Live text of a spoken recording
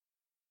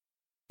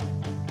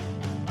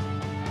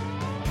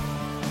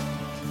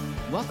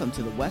Welcome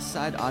to the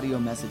Westside Audio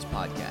Message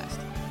Podcast.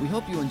 We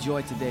hope you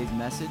enjoyed today's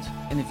message,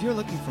 and if you're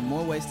looking for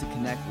more ways to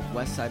connect with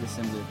Westside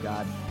Assembly of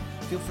God,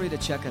 feel free to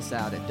check us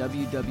out at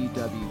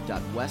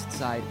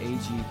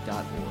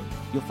www.westsideag.org.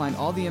 You'll find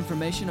all the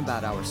information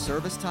about our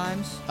service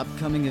times,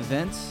 upcoming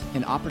events,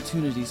 and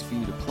opportunities for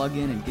you to plug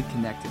in and get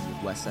connected with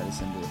Westside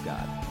Assembly of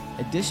God.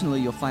 Additionally,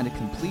 you'll find a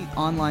complete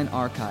online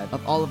archive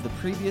of all of the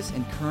previous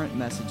and current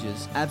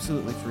messages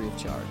absolutely free of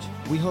charge.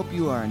 We hope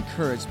you are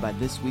encouraged by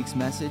this week's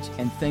message,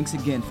 and thanks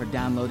again for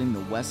downloading the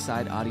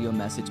Westside Audio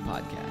Message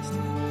Podcast.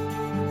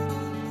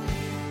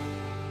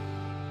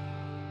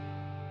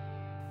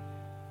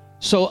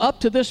 So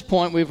up to this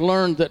point, we've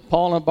learned that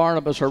Paul and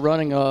Barnabas are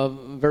running a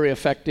very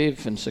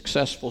effective and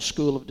successful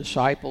school of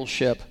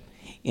discipleship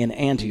in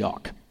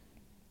Antioch.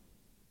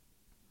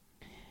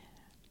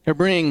 They're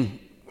bringing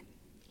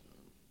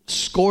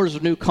scores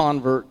of new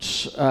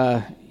converts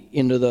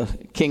into the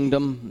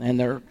kingdom, and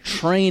they're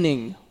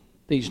training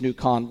these new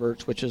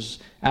converts, which is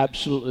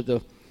absolutely the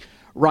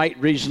right,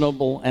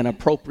 reasonable, and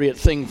appropriate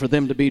thing for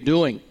them to be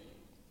doing.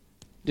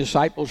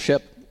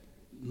 Discipleship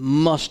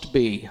must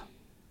be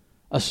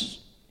an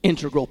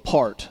integral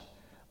part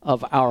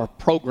of our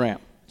program.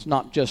 It's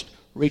not just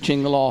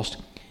reaching the lost,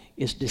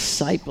 it's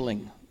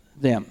discipling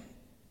them,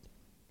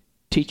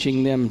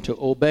 teaching them to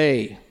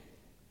obey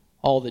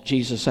all that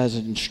Jesus has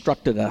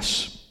instructed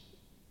us.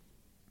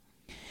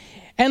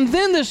 And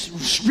then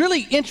this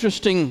really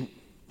interesting,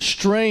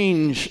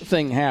 strange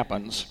thing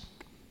happens.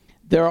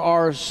 There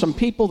are some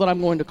people that I'm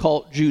going to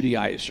call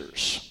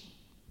Judaizers.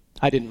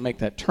 I didn't make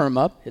that term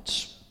up.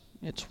 It's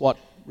what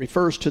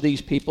refers to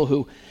these people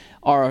who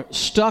are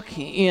stuck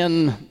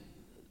in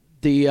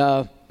the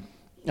old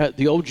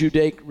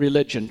Judaic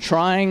religion,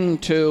 trying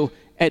to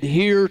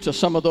adhere to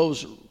some of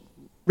those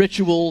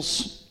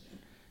rituals,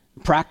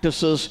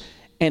 practices,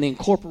 and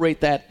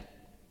incorporate that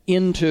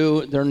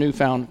into their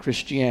newfound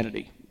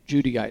Christianity.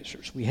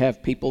 Judaizers. We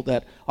have people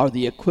that are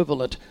the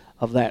equivalent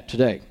of that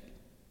today.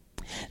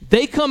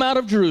 They come out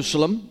of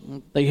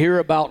Jerusalem. They hear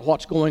about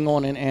what's going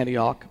on in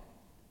Antioch.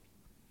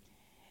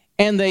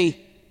 And they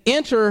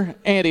enter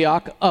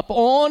Antioch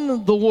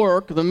upon the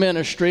work, the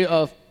ministry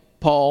of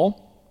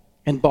Paul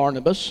and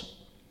Barnabas.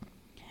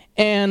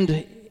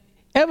 And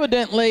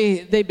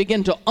evidently, they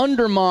begin to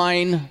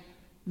undermine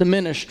the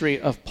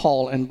ministry of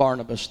Paul and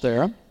Barnabas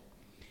there.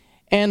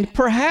 And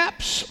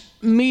perhaps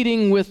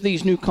meeting with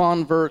these new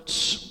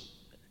converts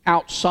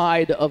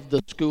outside of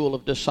the school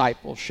of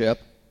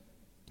discipleship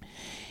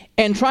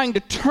and trying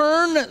to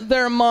turn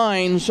their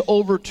minds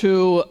over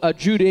to a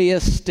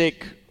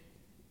Judaistic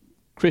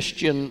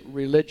Christian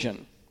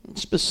religion.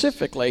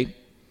 Specifically,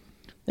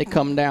 they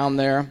come down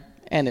there,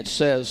 and it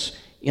says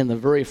in the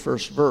very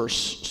first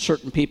verse,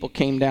 certain people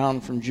came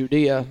down from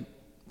Judea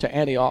to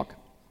Antioch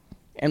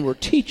and were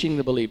teaching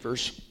the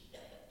believers,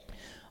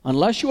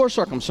 unless you are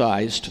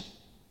circumcised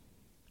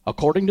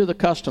according to the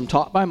custom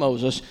taught by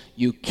Moses,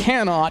 you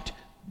cannot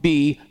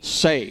be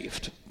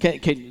saved.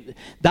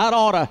 That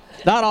ought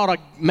to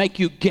make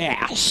you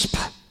gasp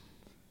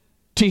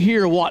to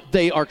hear what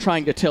they are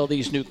trying to tell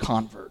these new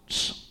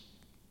converts.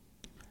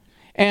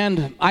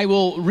 And I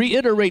will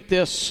reiterate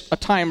this a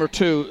time or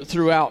two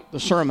throughout the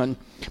sermon,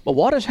 but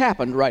what has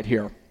happened right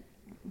here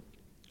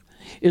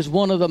is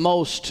one of the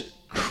most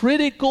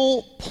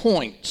critical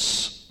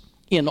points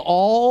in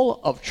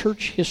all of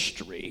church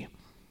history.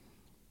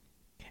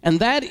 And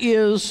that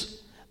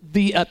is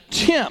the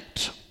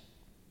attempt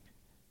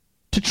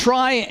to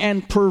try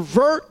and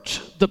pervert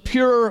the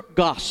pure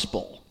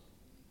gospel.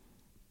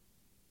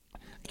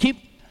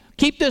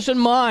 Keep this in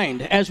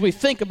mind as we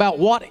think about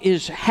what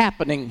is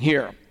happening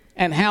here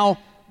and how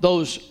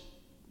those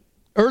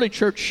early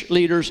church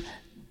leaders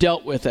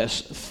dealt with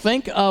this.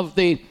 Think of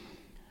the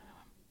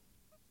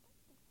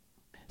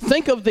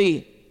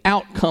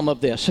outcome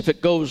of this if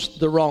it goes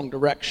the wrong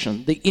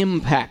direction, the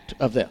impact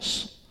of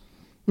this.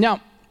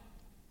 Now,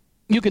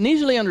 you can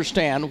easily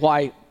understand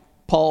why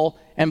Paul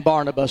and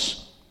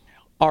Barnabas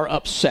are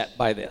upset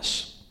by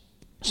this.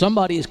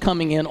 Somebody is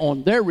coming in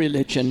on their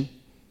religion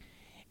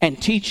and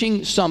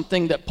teaching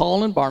something that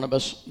Paul and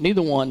Barnabas,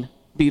 neither one,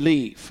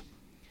 believe.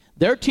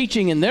 They're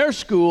teaching in their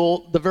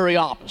school the very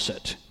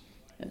opposite.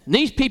 And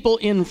these people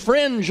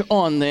infringe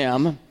on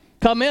them,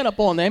 come in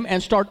upon them,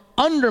 and start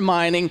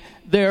undermining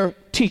their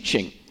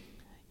teaching.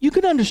 You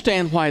can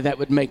understand why that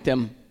would make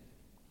them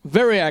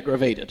very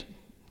aggravated.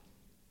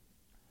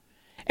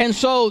 And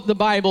so the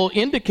Bible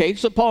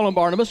indicates that Paul and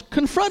Barnabas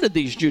confronted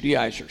these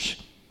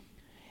Judaizers.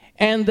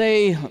 And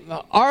they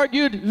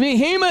argued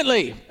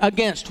vehemently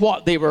against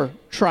what they were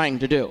trying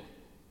to do.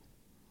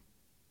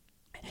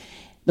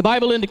 The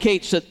Bible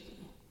indicates that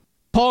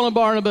Paul and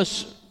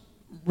Barnabas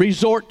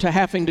resort to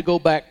having to go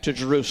back to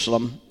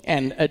Jerusalem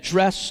and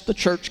address the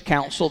church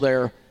council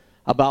there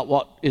about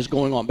what is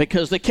going on,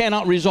 because they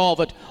cannot resolve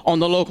it on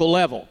the local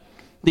level.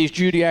 These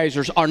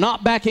Judaizers are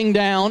not backing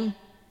down.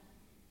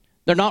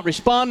 They're not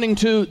responding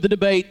to the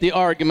debate, the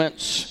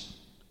arguments.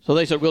 So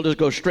they said, we'll just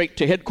go straight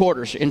to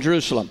headquarters in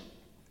Jerusalem.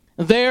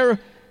 There,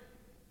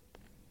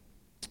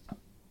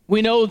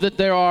 we know that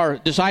there are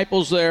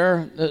disciples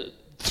there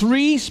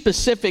 3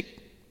 specific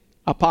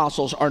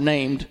apostles are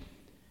named: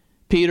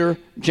 Peter,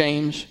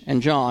 James,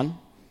 and John.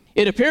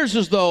 It appears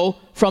as though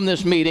from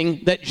this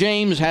meeting that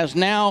James has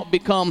now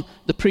become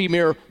the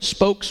premier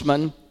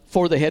spokesman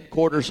for the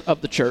headquarters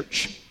of the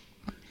church.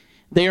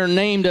 They are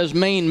named as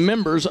main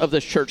members of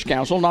this church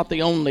council, not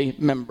the only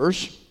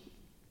members.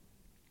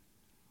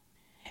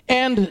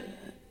 And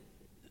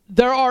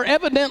there are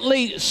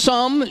evidently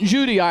some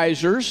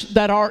Judaizers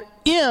that are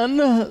in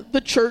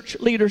the church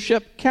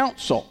leadership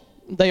council.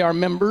 They are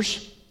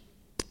members,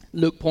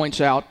 Luke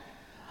points out,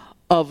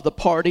 of the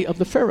party of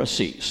the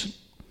Pharisees.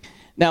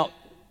 Now,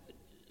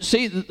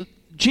 see,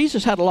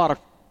 Jesus had a lot of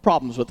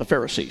problems with the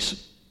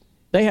Pharisees.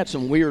 They had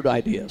some weird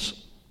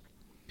ideas.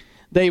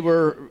 They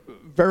were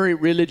very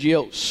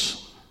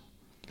religious.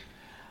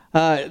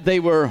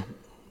 They were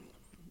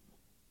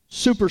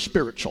super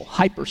spiritual,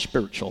 hyper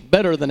spiritual,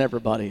 better than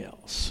everybody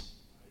else.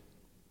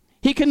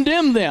 He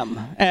condemned them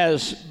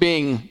as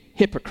being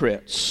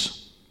hypocrites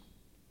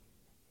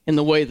in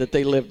the way that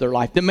they lived their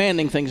life,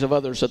 demanding things of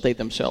others that they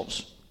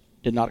themselves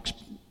did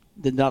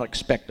not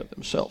expect of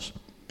themselves.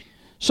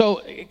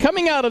 So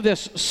coming out of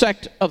this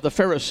sect of the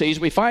Pharisees,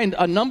 we find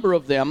a number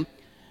of them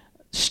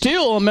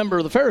still a member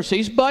of the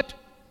Pharisees, but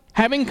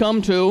having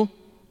come to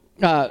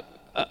a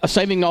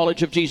saving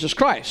knowledge of Jesus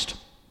Christ.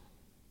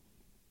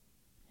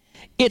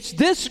 It's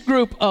this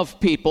group of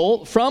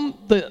people from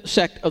the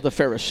sect of the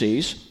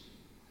Pharisees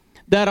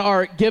that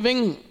are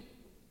giving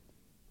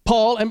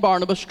Paul and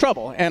Barnabas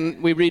trouble.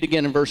 And we read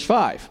again in verse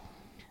 5.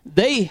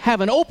 They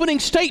have an opening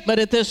statement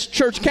at this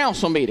church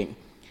council meeting.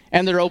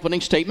 And their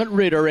opening statement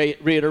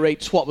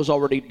reiterates what was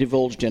already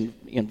divulged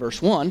in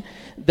verse 1.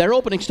 Their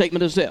opening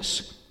statement is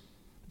this: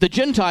 the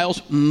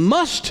Gentiles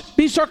must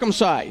be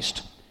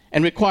circumcised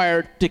and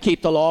required to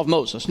keep the law of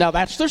Moses. Now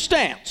that's their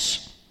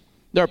stance.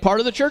 They're part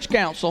of the church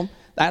council.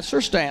 That's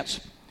their stance.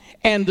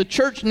 And the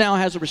church now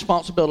has a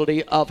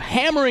responsibility of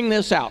hammering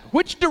this out.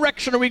 Which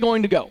direction are we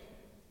going to go?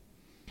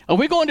 Are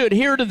we going to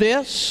adhere to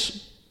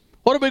this?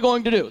 What are we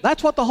going to do?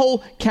 That's what the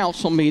whole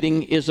council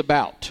meeting is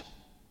about.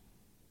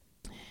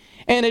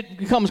 And it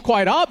becomes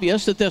quite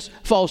obvious that this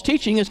false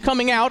teaching is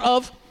coming out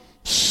of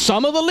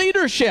some of the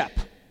leadership.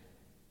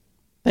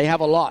 They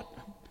have a lot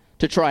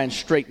to try and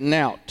straighten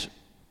out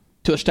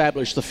to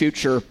establish the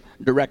future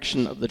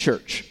direction of the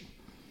church.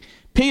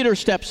 Peter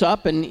steps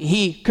up and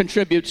he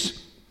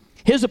contributes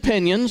his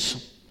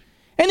opinions,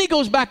 and he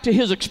goes back to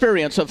his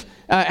experience of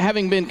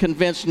having been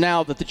convinced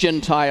now that the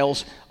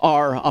Gentiles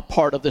are a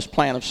part of this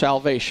plan of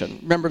salvation.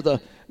 Remember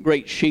the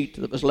great sheet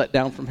that was let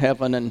down from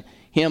heaven, and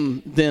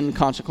him then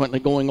consequently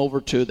going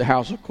over to the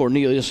house of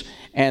Cornelius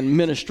and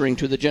ministering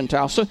to the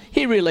Gentiles. So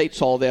he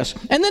relates all this.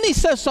 And then he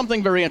says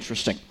something very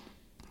interesting.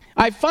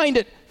 I find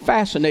it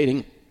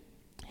fascinating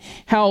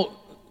how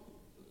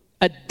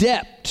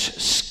adept,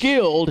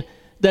 skilled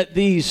that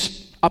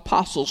these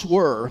apostles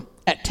were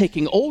at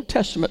taking Old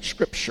Testament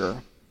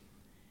scripture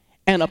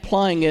and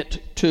applying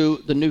it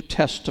to the New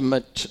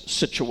Testament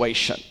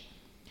situation.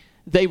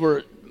 They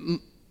were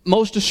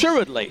most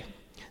assuredly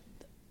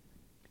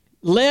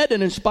led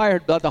and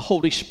inspired by the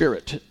Holy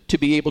Spirit to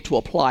be able to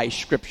apply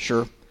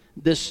scripture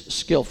this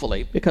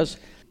skillfully, because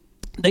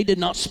they did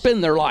not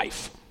spend their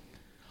life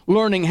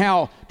learning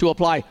how to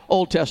apply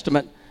Old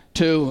Testament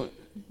to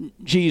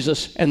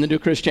Jesus and the new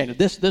Christianity.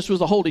 This was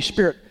the Holy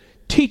Spirit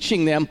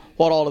teaching them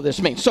what all of this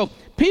means. So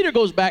Peter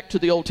goes back to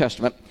the Old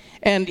Testament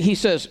and he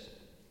says,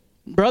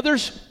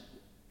 brothers,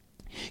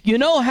 you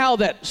know how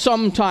that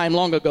sometime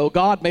long ago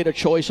God made a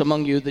choice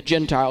among you that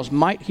Gentiles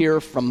might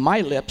hear from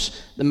my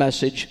lips the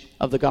message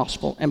of the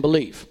gospel and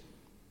believe.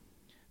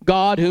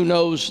 God, who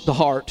knows the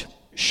heart,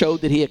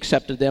 showed that he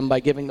accepted them by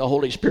giving the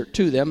Holy Spirit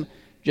to them,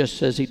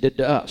 just as he did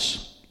to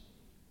us.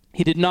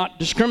 He did not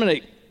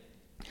discriminate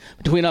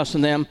between us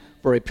and them,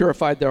 for he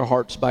purified their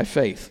hearts by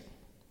faith.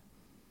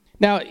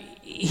 Now,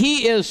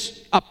 he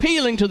is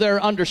appealing to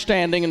their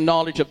understanding and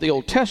knowledge of the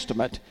Old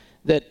Testament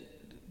that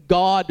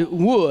God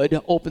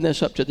would open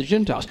this up to the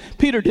Gentiles.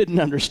 Peter didn't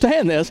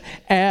understand this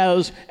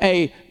as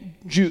a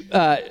Jew,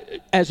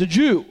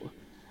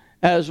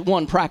 as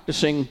one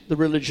practicing the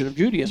religion of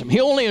Judaism. He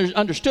only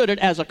understood it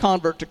as a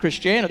convert to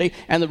Christianity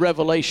and the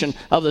revelation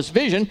of this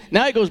vision.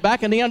 Now he goes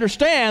back and he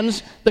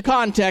understands the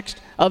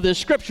context of this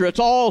scripture. It's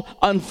all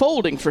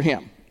unfolding for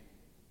him.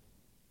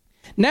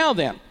 Now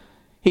then,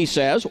 he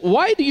says,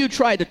 why do you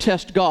try to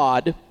test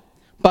God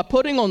by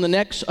putting on the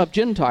necks of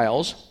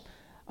Gentiles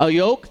a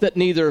yoke that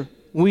neither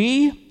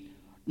we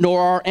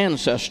nor our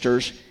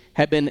ancestors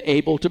have been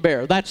able to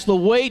bear? That's the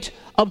weight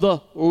of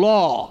the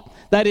law.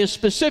 That is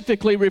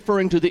specifically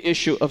referring to the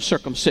issue of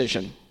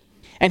circumcision.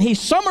 And he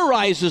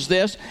summarizes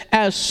this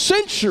as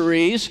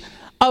centuries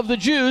of the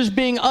Jews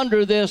being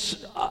under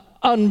this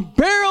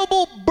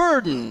unbearable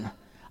burden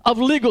of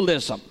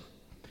legalism.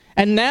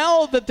 And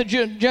now that the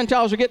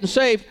Gentiles are getting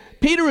saved,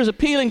 Peter is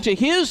appealing to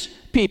his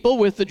people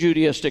with the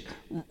Judaistic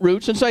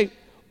roots and say,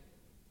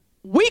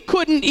 we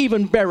couldn't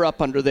even bear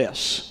up under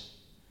this.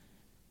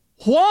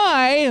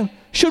 Why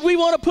should we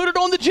want to put it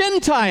on the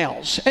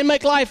Gentiles and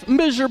make life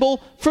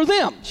miserable for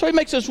them? So he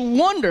makes this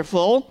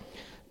wonderful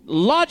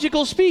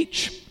logical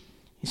speech.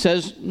 He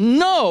says,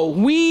 no,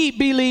 we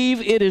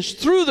believe it is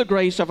through the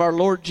grace of our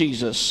Lord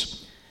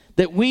Jesus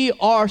that we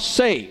are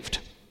saved,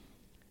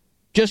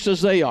 just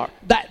as they are.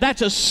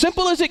 That's as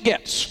simple as it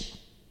gets.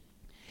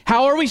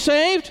 How are we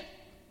saved?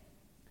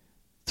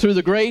 Through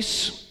the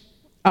grace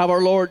of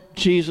our Lord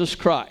Jesus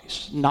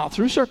Christ, not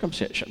through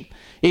circumcision.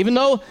 Even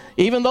though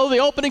the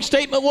opening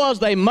statement was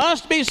they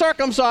must be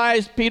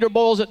circumcised, Peter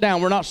boils it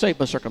down. We're not saved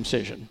by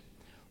circumcision.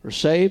 We're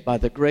saved by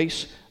the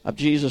grace of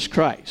Jesus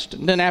Christ.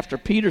 And then after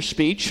Peter's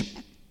speech,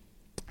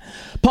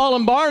 Paul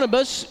and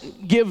Barnabas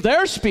give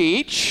their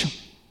speech.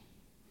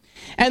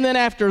 And then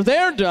after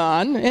they're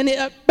done, and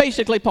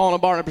basically Paul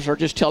and Barnabas are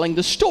just telling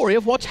the story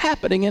of what's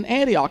happening in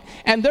Antioch.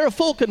 And their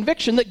full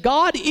conviction that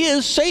God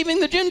is saving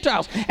the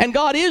Gentiles. And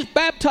God is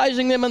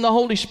baptizing them in the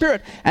Holy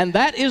Spirit. And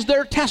that is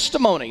their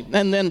testimony.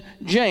 And then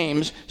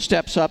James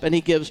steps up and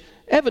he gives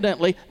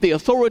evidently the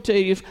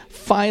authoritative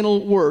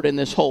final word in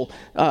this whole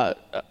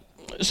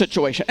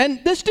situation.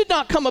 And this did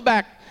not come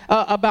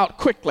about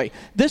quickly.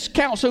 This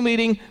council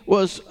meeting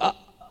was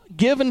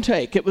give and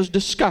take. It was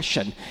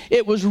discussion.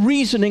 It was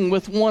reasoning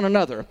with one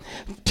another.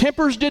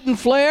 Tempers didn't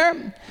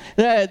flare.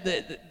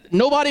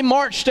 Nobody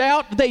marched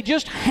out. They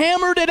just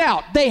hammered it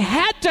out. They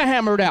had to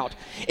hammer it out.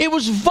 It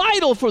was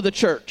vital for the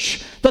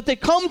church that they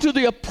come to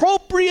the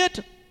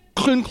appropriate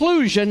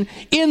conclusion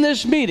in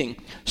this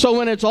meeting. So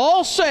when it's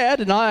all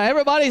said, and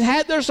everybody's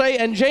had their say,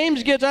 and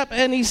James gets up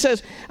and he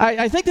says,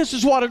 I think this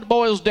is what it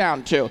boils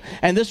down to,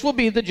 and this will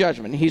be the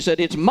judgment. He said,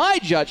 it's my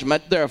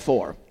judgment,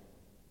 therefore,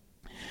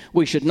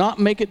 we should not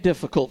make it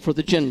difficult for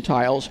the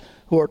Gentiles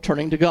who are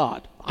turning to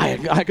God.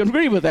 I can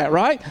agree with that,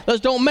 right? Let's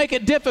don't make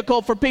it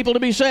difficult for people to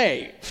be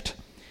saved.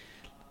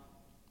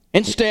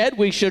 Instead,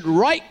 we should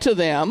write to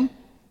them,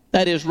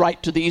 that is,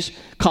 write to these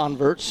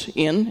converts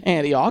in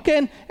Antioch,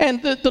 and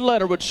the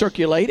letter would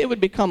circulate. It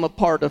would become a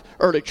part of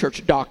early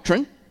church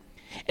doctrine,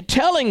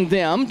 telling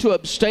them to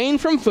abstain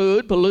from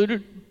food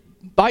polluted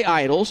by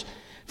idols,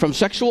 from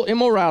sexual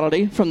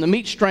immorality, from the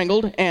meat of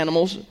strangled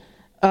animals,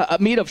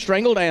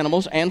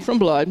 and from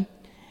blood.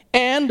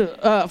 And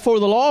for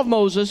the law of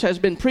Moses has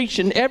been preached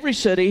in every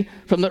city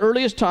from the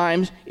earliest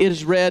times. It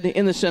is read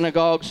in the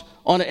synagogues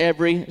on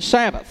every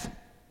Sabbath.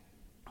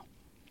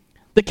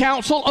 The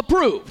council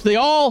approved. They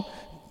all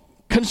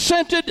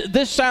consented.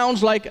 This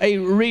sounds like a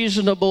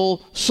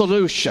reasonable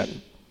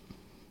solution.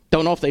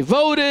 Don't know if they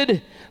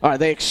voted or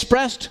they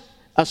expressed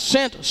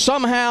assent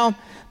somehow.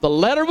 The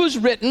letter was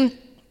written.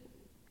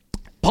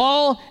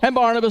 Paul and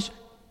Barnabas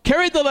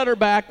carried the letter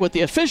back with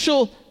the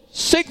official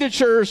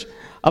signatures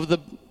of the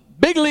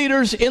big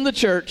leaders in the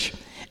church,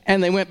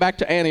 and they went back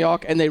to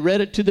Antioch and they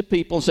read it to the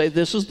people and say,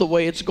 this is the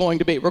way it's going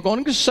to be. We're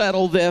going to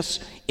settle this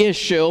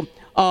issue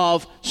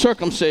of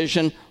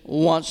circumcision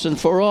once and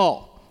for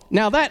all.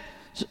 Now that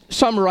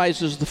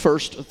summarizes the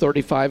first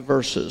 35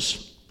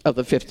 verses of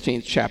the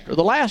 15th chapter.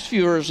 The last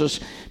few verses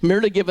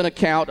merely give an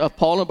account of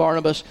Paul and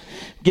Barnabas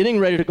getting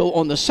ready to go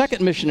on the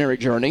second missionary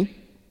journey.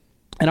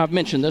 And I've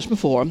mentioned this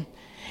before.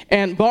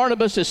 And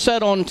Barnabas is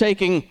set on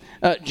taking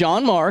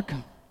John Mark.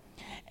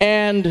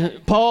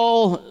 And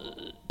Paul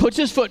puts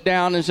his foot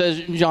down and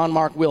says, John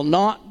Mark will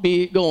not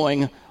be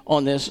going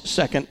on this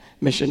second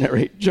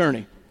missionary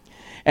journey.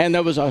 And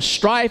there was a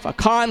strife, a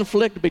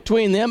conflict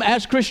between them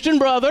as Christian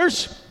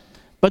brothers,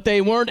 but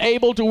they weren't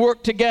able to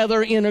work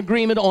together in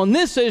agreement on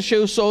this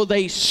issue, so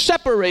they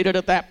separated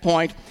at that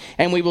point.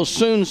 And we will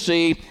soon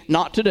see,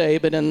 not today,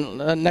 but in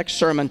the next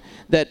sermon,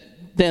 that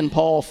then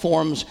Paul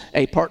forms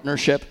a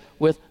partnership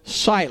with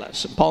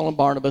Silas. And Paul and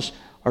Barnabas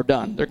are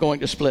done. They're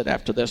going to split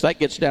after this. That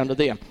gets down to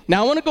them.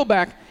 Now I want to go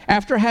back,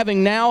 after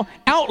having now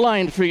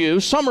outlined for you,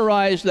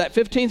 summarized that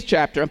 15th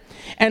chapter,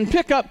 and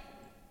pick up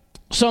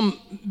some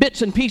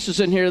bits and pieces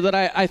in here that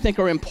I think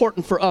are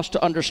important for us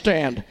to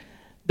understand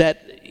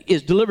that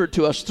is delivered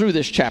to us through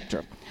this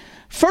chapter.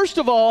 First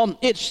of all,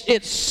 it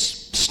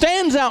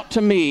stands out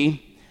to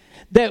me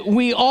that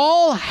we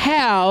all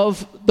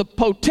have the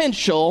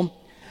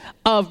potential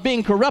of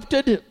being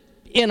corrupted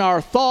in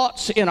our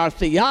thoughts, in our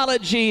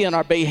theology, in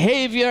our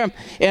behavior,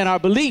 in our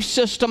belief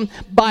system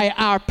by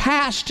our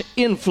past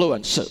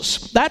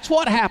influences. That's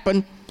what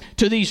happened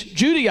to these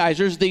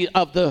Judaizers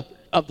of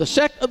the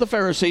sect of the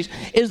Pharisees,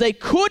 is they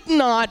could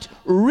not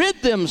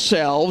rid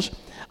themselves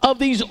of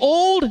these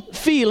old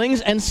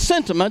feelings and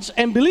sentiments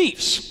and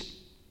beliefs.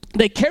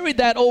 They carried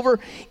that over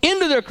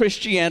into their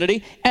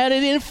Christianity, and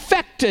it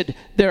infected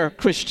their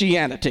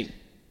Christianity.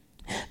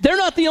 They're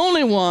not the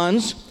only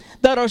ones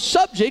that are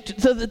subject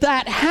to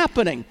that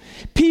happening.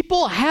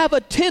 People have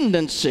a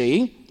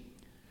tendency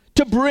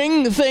to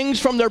bring things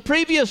from their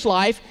previous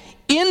life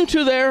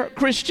into their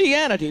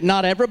Christianity.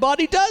 Not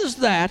everybody does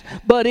that,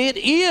 but it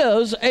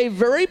is a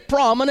very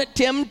prominent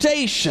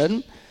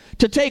temptation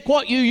to take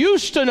what you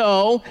used to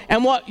know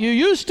and what you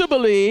used to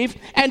believe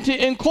and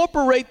to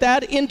incorporate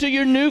that into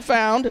your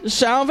newfound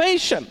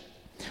salvation.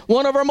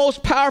 One of our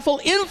most powerful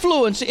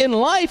influence in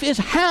life is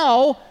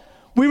how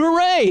we were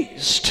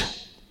raised.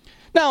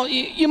 Now,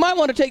 you might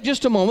want to take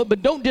just a moment,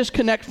 but don't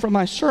disconnect from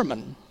my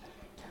sermon.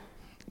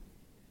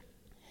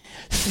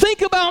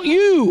 Think about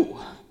you.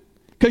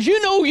 because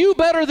you know you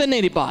better than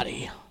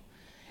anybody.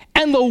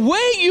 And the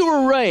way you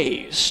were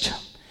raised,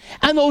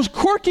 and those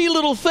quirky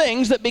little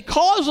things that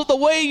because of the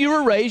way you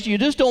were raised, you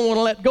just don't want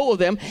to let go of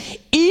them,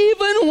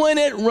 even when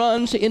it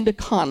runs into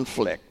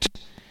conflict.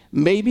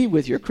 Maybe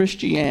with your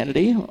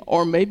Christianity,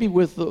 or maybe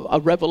with a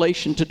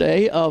revelation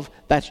today of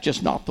that's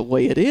just not the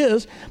way it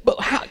is.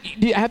 But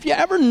have you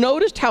ever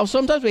noticed how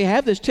sometimes we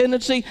have this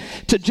tendency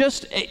to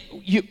just,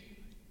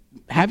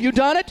 have you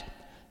done it?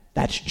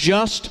 That's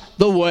just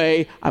the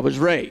way I was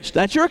raised.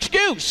 That's your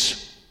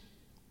excuse.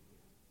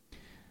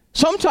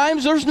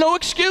 Sometimes there's no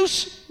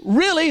excuse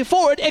really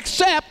for it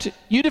except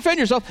you defend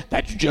yourself.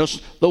 That's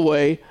just the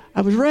way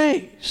I was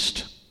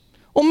raised.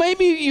 Well,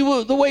 maybe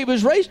the way he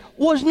was raised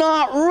was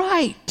not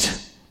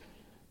right.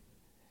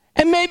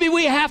 And maybe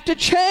we have to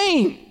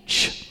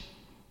change.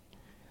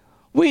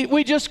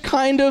 We just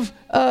kind of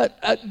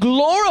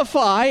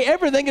glorify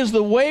everything as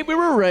the way we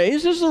were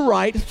raised is the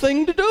right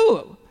thing to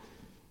do.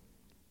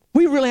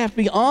 We really have to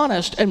be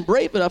honest and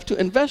brave enough to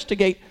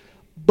investigate,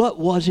 but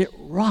was it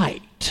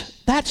right?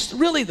 That's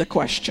really the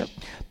question.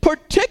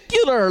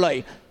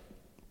 Particularly,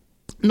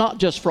 not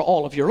just for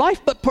all of your life,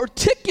 but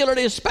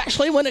particularly,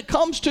 especially when it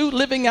comes to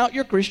living out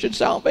your Christian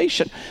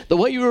salvation. The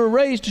way you were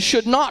raised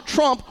should not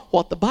trump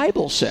what the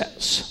Bible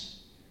says,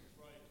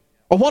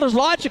 or what is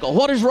logical,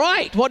 what is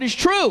right, what is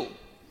true.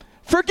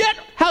 Forget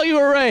how you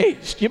were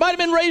raised. You might have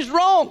been raised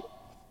wrong.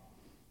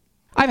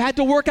 I've had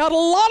to work out a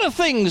lot of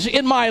things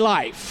in my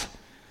life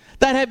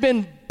that have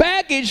been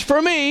baggage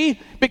for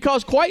me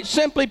because, quite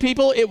simply,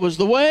 people, it was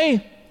the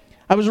way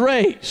I was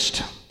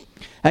raised.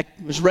 I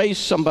was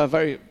raised by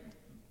very,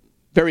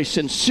 very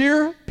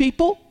sincere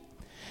people.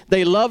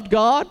 They loved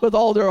God with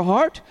all their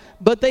heart,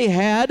 but they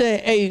had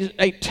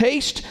a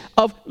taste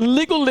of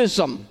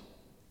legalism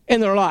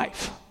in their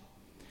life.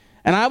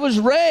 And I was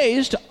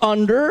raised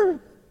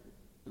under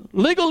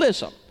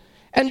legalism.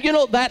 And you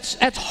know, that's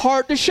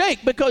hard to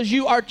shake because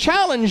you are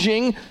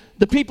challenging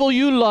the people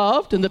you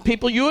loved and the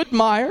people you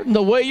admired and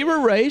the way you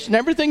were raised and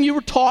everything you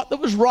were taught that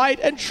was right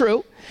and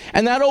true.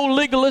 And that old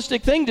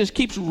legalistic thing just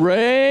keeps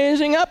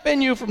raising up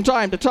in you from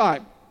time to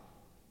time.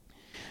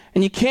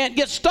 And you can't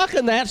get stuck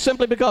in that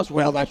simply because,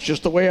 well, that's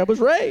just the way I was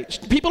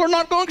raised. People are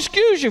not going to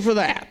excuse you for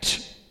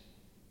that.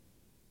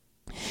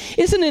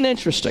 Isn't it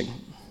interesting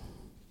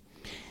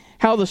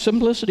how the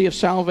simplicity of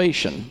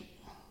salvation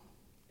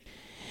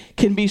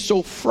can be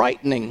so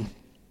frightening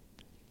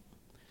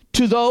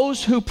to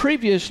those who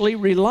previously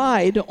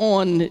relied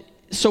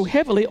so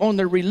heavily on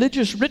their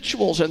religious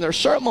rituals and their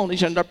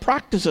ceremonies and their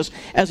practices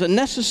as a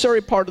necessary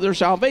part of their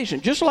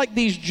salvation, just like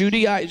these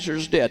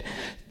Judaizers did,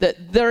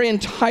 that their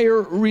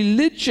entire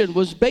religion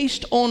was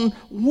based on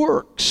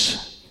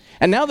works.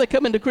 And now they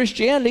come into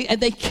Christianity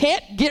and they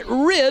can't get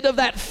rid of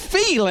that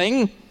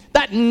feeling,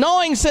 that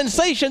gnawing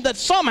sensation that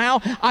somehow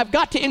I've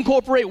got to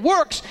incorporate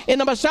works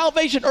into my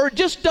salvation or it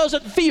just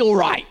doesn't feel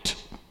right.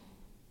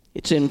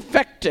 It's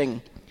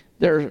infecting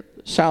their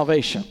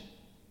salvation.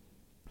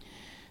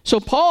 So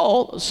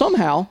Paul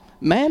somehow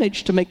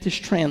managed to make this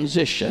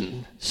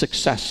transition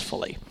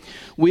successfully.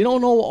 We don't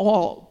know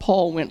all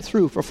Paul went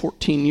through for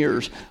 14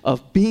 years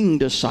of being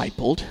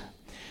discipled,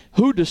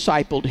 who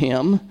discipled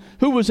him,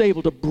 who was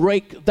able to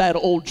break that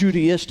old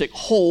Judaistic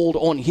hold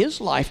on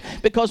his life,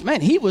 because man,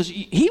 he was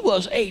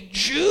a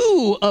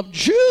Jew of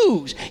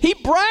Jews. He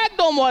bragged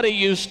on what he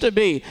used to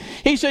be.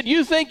 He said,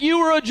 "You think you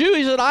were a Jew?"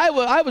 He said, I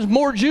was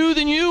more Jew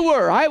than you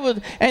were.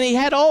 And he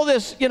had all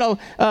this,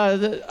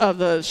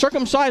 the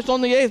circumcised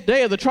on the 8th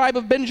day of the tribe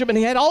of Benjamin.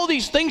 He had all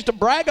these things to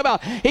brag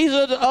about. He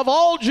said, of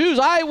all Jews,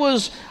 I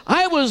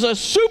was a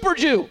super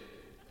Jew.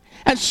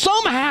 And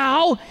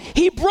somehow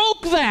he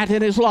broke that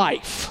in his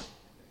life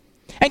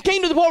and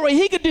came to the point where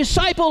he could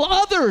disciple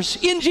others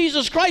in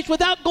Jesus Christ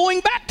without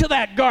going back to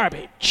that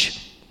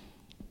garbage.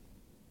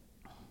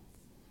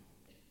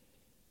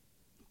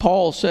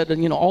 Paul said,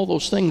 and all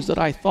those things that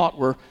I thought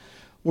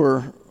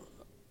were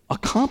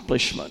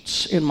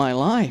accomplishments in my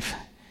life,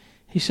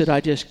 he said, I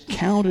just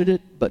counted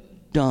it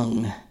but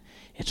dung.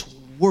 It's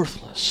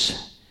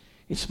worthless.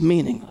 It's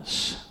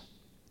meaningless.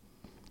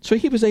 So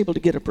he was able to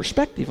get a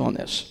perspective on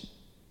this.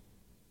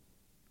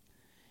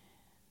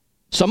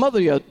 Some of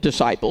the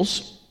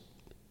disciples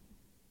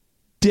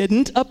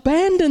didn't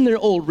abandon their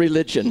old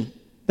religion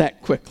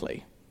that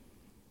quickly.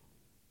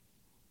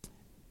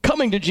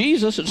 Coming to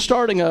Jesus and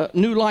starting a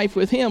new life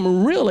with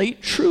him really,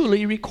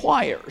 truly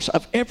requires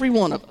of every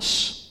one of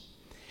us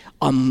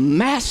a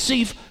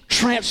massive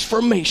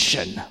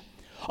transformation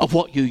of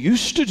what you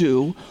used to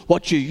do,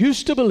 what you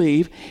used to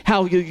believe,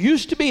 how you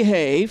used to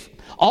behave.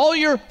 All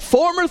your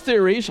former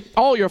theories,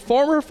 all your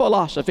former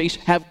philosophies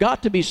have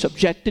got to be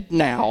subjected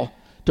now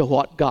to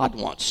what God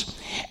wants.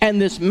 And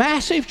this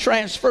massive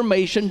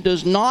transformation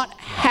does not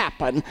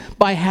happen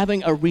by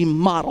having a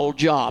remodel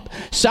job.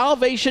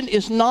 Salvation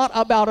is not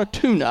about a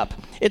tune-up.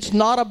 It's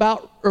not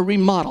about a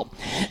remodel.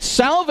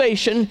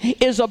 Salvation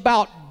is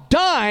about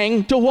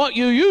dying to what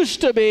you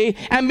used to be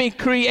and be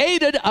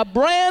created a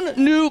brand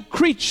new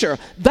creature.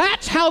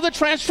 That's how the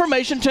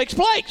transformation takes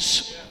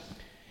place.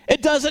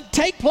 It doesn't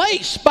take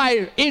place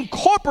by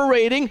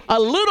incorporating a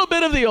little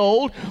bit of the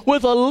old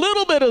with a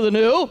little bit of the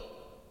new.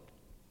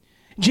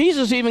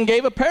 Jesus even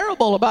gave a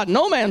parable about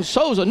no man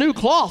sews a new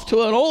cloth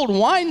to an old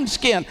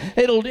wineskin.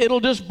 It'll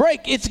just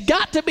break. It's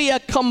got to be a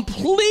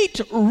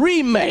complete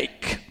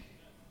remake,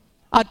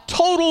 a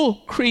total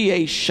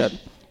creation.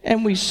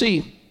 And we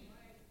see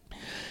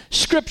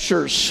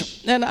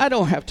scriptures, and I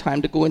don't have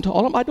time to go into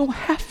all of them. I don't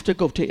have to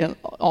go to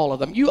all of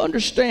them. You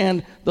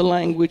understand the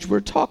language we're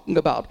talking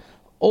about.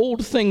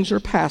 Old things are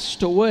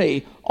passed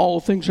away.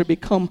 All things are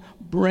become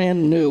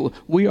brand new.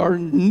 We are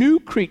new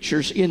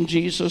creatures in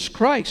Jesus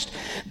Christ.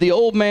 The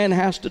old man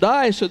has to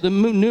die so the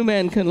new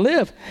man can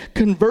live.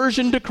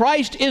 Conversion to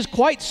Christ is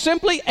quite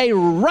simply a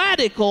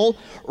radical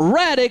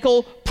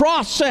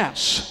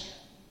process.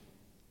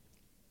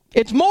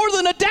 It's more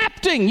than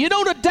adapting. You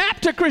don't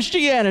adapt to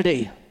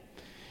Christianity.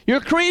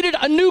 You're created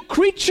a new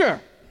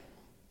creature.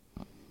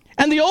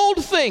 And the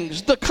old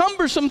things, the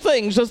cumbersome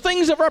things, the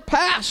things of our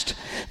past,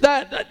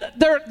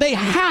 they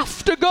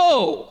have to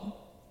go.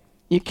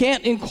 You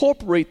can't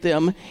incorporate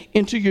them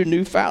into your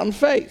newfound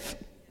faith.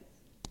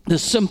 The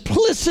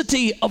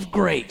simplicity of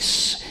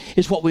grace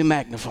is what we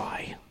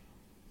magnify.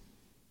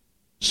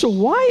 So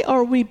why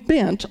are we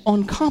bent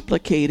on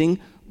complicating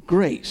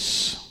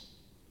grace?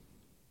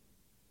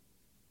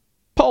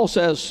 Paul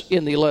says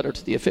in the letter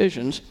to the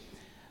Ephesians,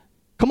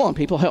 come on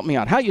people, help me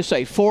out. How you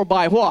say, for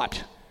by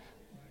what?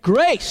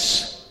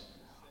 Grace.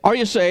 Are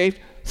you saved?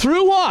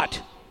 Through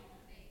what?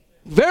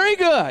 Very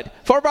good.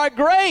 For by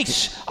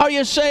grace are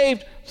you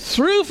saved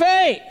through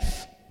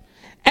faith.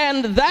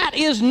 And that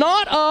is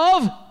not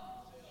of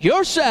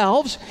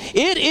yourselves.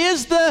 It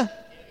is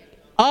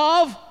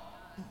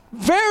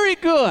very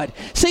good.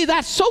 See,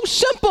 that's so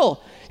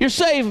simple. You're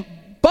saved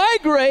by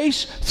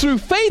grace through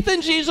faith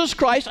in Jesus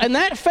Christ, and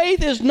that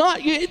faith is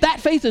not you. That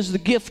faith is the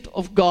gift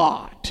of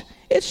God.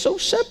 It's so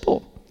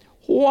simple.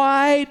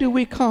 Why do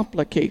we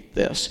complicate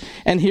this?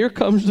 And here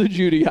comes the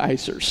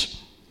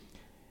Judaizers.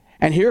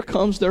 And here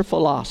comes their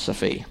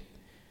philosophy.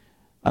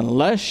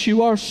 Unless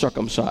you are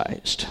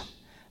circumcised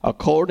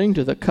according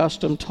to the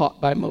custom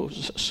taught by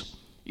Moses,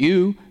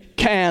 you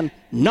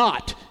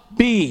cannot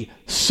be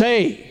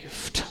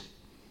saved.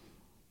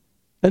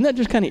 Doesn't that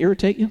just kind of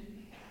irritate you?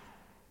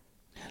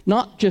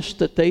 Not just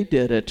that they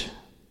did it,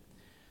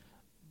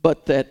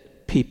 but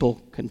that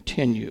people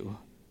continue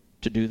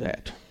to do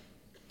that.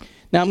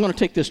 Now, I'm going to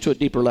take this to a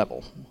deeper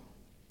level.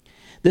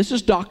 This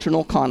is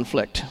doctrinal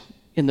conflict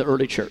in the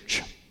early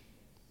church.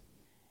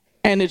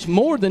 And it's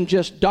more than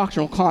just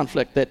doctrinal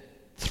conflict that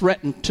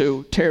threatened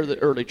to tear the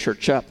early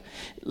church up.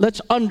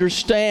 Let's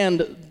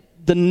understand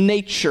the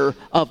nature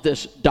of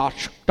this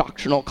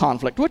doctrinal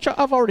conflict, which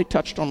I've already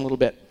touched on a little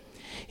bit.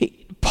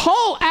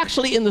 Paul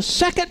actually, in the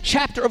 2nd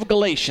chapter of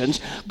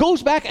Galatians,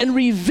 goes back and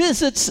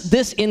revisits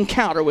this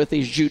encounter with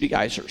these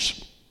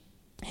Judaizers.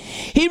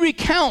 He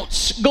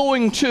recounts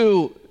going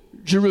to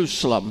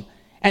Jerusalem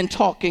and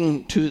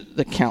talking to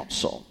the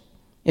council,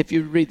 if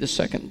you read the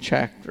 2nd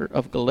chapter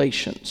of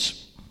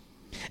Galatians.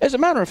 As a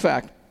matter of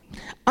fact,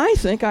 I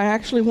think I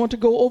actually want to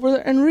go over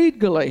there and read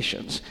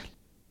Galatians.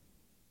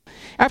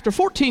 After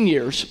 14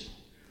 years,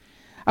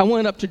 I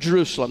went up to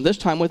Jerusalem, this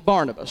time with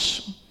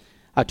Barnabas.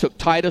 I took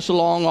Titus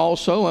along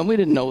also, and we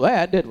didn't know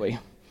that, did we?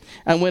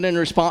 I went in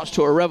response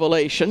to a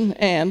revelation,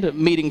 and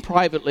meeting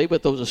privately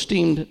with those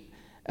esteemed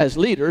as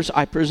leaders,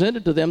 I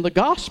presented to them the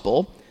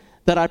gospel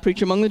that I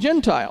preach among the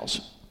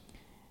Gentiles.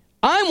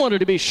 I wanted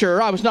to be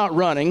sure I was not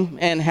running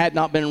and had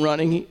not been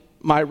running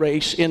my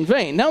race in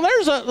vain. Now,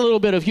 there's a little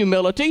bit of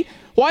humility.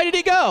 Why did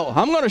he go?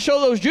 I'm going to show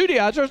those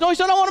Judaizers. No, he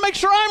said, I want to make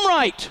sure I'm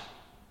right.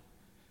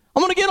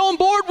 I'm going to get on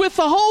board with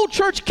the whole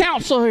church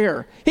council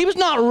here. He was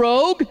not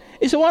rogue.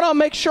 He said, well, I'll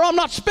make sure I'm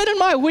not spinning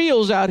my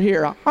wheels out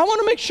here. I want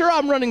to make sure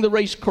I'm running the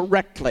race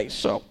correctly.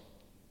 So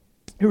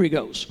here he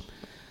goes.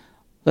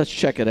 Let's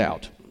check it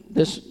out.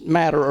 This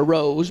matter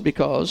arose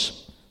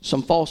because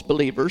some false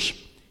believers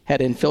had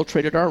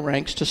infiltrated our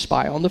ranks to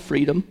spy on the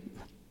freedom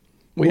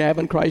we have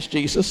in Christ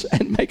Jesus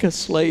and make us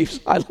slaves.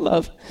 I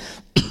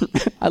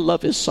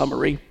love his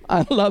summary.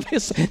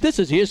 This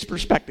is his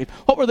perspective.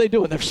 What were they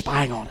doing? They're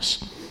spying on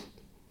us.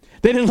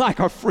 They didn't like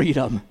our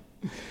freedom.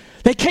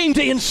 They came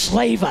to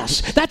enslave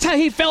us. That's how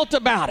he felt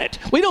about it.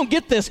 We don't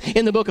get this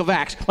in the book of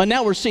Acts, but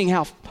now we're seeing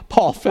how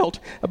Paul felt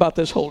about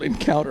this whole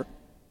encounter.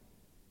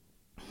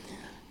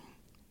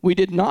 We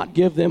did not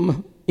give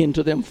them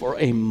into them for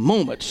a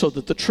moment so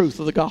that the truth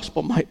of the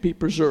gospel might be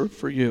preserved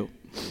for you.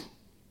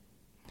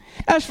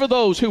 As for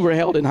those who were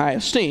held in high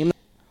esteem,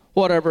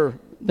 whatever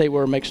they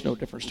were makes no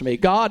difference to me.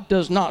 God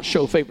does not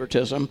show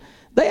favoritism.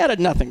 They added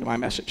nothing to my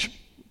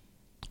message.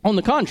 On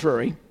the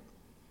contrary,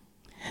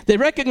 they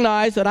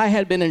recognized that I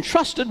had been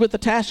entrusted with the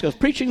task of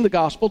preaching the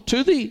gospel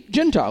to the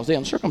Gentiles, the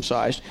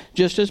uncircumcised,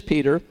 just as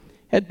Peter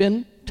had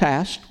been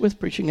tasked with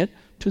preaching it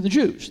to the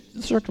Jews,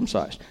 the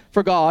circumcised.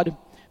 For God,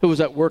 who was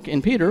at work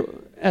in Peter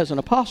as an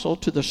apostle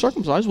to the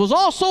circumcised, was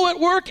also at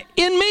work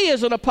in me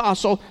as an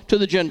apostle to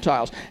the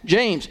Gentiles.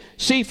 James,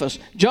 Cephas,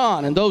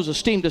 John, and those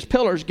esteemed as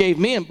pillars gave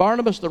me and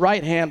Barnabas the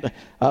right hand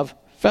of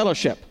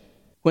fellowship.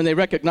 when they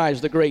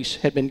recognized the grace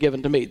had been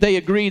given to me. They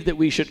agreed that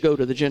we should go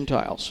to the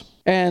Gentiles,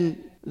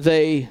 and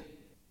they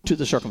to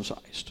the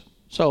circumcised.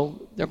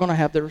 So they're going to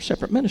have their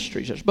separate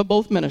ministries, but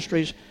both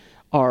ministries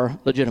are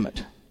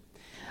legitimate.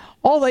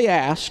 All they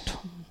asked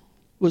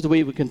was that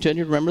we would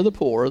continue to remember the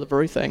poor, the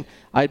very thing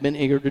I'd been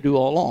eager to do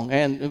all along.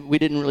 And we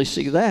didn't really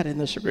see that in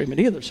this agreement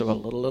either, so a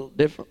little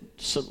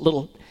different, so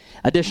little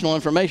additional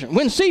information.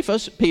 When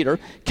Cephas, Peter,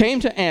 came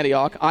to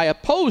Antioch, I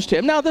opposed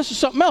him. Now, this is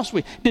something else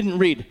we didn't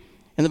read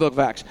in the book of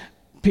Acts.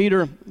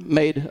 Peter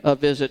made a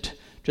visit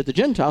to the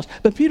Gentiles,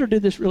 but Peter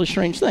did this really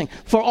strange thing.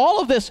 For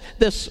all of this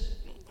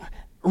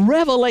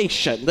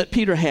revelation that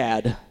Peter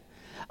had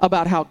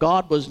about how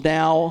God was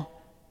now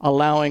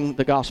allowing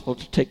the gospel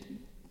to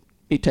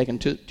be taken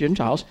to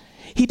Gentiles,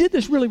 he did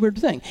this really weird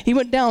thing. He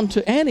went down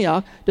to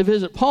Antioch to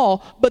visit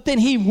Paul, but then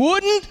he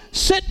wouldn't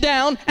sit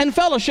down and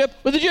fellowship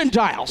with the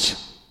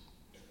Gentiles.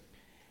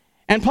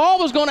 And Paul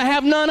was going to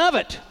have none of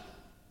it.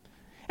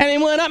 And he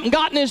went up and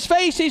got in his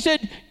face. He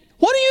said,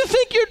 "What do you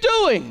think you're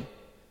doing?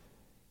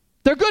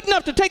 They're good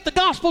enough to take the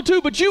gospel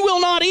to, but you will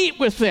not eat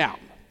with them."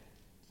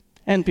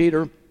 And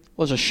Peter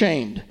was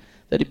ashamed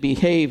that he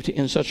behaved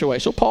in such a way.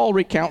 So Paul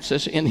recounts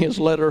this in his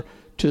letter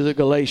to the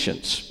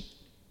Galatians.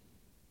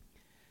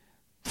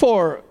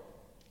 For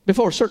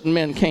before certain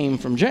men came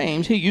from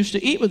James, he used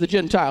to eat with the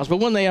Gentiles. But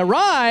when they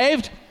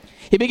arrived,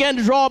 he began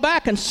to draw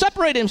back and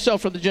separate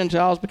himself from the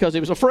Gentiles because he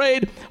was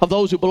afraid of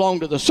those who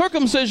belonged to the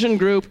circumcision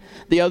group.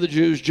 The other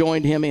Jews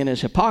joined him in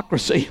his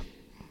hypocrisy,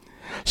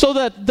 so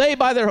that they,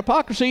 by their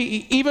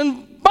hypocrisy,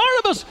 even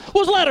Barnabas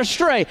was led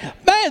astray.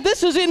 Man,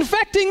 this is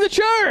infecting the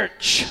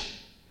church.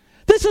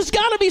 This has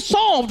got to be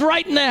solved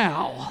right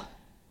now.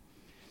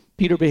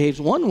 Peter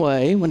behaves one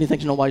way when he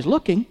thinks nobody's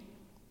looking.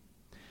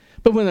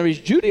 But when these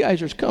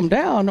Judaizers come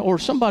down, or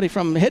somebody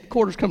from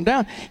headquarters come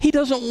down, he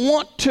doesn't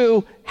want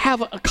to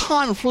have a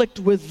conflict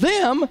with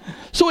them,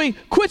 so he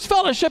quits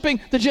fellowshipping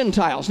the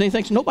Gentiles. And he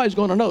thinks nobody's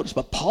going to notice.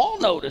 But Paul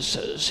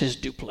notices his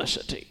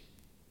duplicity.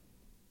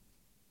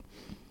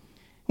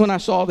 When I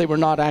saw they were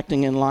not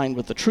acting in line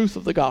with the truth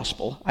of the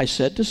gospel, I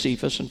said to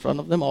Cephas in front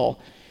of them all,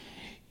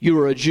 "You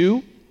are a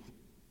Jew,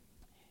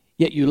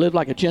 yet you live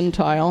like a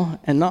Gentile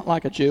and not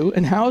like a Jew.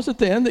 And how is it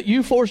then that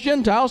you force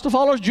Gentiles to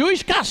follow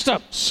Jewish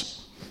customs?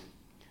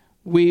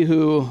 We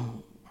who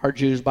are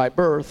Jews by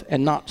birth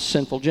and not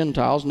sinful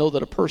Gentiles know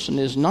that a person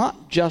is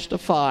not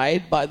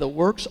justified by the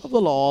works of the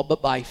law,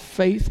 but by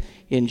faith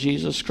in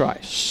Jesus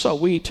Christ. So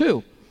we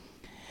too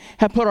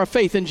have put our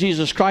faith in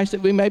Jesus Christ,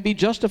 that we may be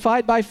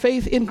justified by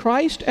faith in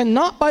Christ and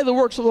not by the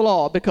works of the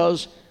law,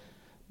 because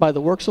by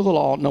the works of the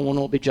law no one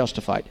will be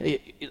justified."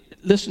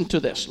 Listen to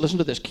this.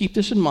 Keep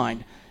this in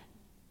mind.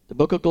 The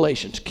book of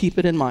Galatians, keep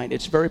it in mind.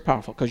 It's very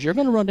powerful, because you're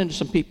going to run into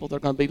some people that are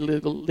going to be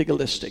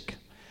legalistic.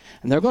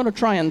 And they're going to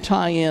try and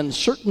tie in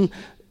certain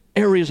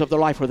areas of their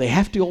life where they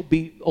have to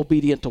be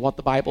obedient to what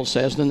the Bible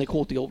says, and then they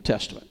quote the Old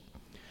Testament.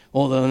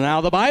 Well,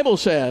 now the Bible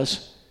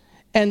says,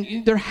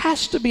 and there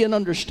has to be an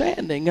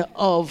understanding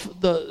of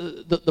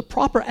the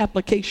proper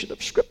application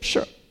of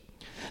Scripture.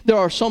 There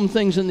are some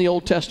things in the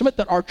Old Testament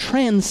that are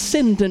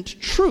transcendent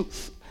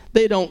truth.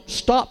 They don't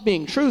stop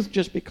being truth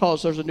just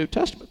because there's a New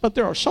Testament. But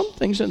there are some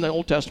things in the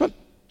Old Testament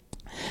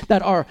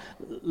that are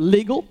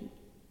legal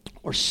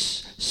or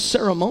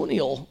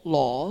ceremonial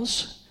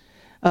laws,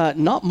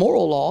 not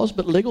moral laws,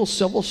 but legal,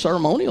 civil,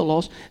 ceremonial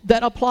laws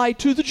that apply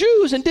to the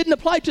Jews and didn't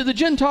apply to the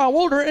Gentile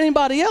world or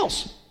anybody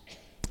else.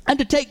 And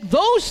to take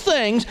those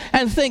things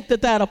and think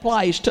that that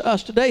applies to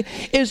us today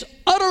is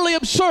utterly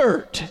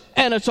absurd.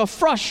 And it's a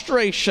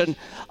frustration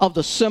of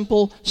the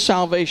simple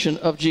salvation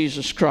of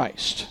Jesus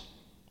Christ.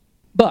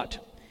 But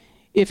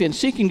if in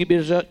seeking to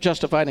be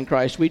justified in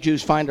Christ, we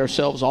Jews find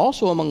ourselves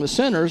also among the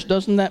sinners,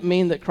 doesn't that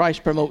mean that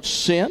Christ promotes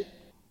sin?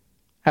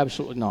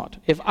 Absolutely not.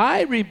 If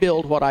I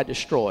rebuild what I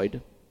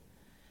destroyed,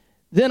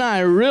 then I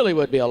really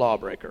would be a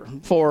lawbreaker.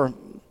 For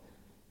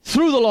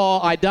through the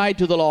law, I died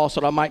to the law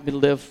so that I might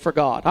live for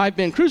God. I've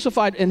been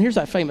crucified, and here's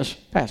that famous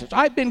passage.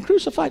 I've been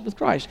crucified with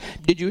Christ.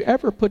 Did you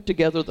ever put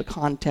together the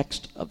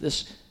context of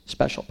this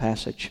special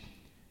passage,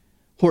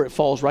 where it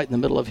falls right in the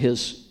middle of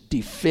his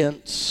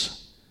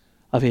defense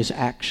of his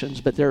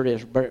actions? But there it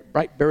is,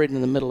 right buried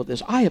in the middle of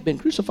this. I have been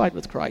crucified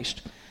with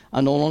Christ. I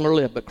no longer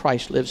live, but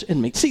Christ lives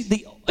in me. See,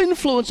 the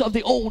influence of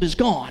the old is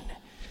gone.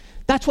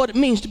 That's what it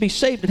means to be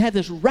saved and have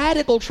this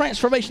radical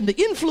transformation.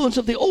 The influence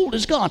of the old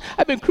is gone.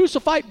 I've been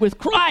crucified with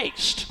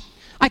Christ.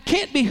 I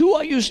can't be who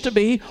I used to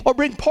be or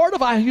bring part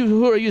of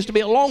who I used to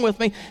be along with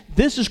me.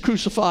 This is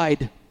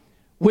crucified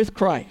with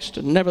Christ.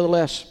 And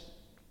nevertheless,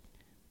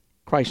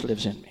 Christ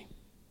lives in me.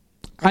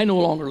 I no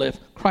longer live.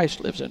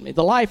 Christ lives in me.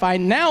 The life I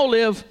now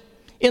live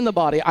in the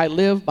body, I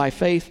live by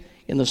faith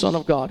in the Son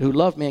of God, who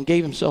loved me and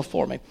gave himself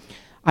for me.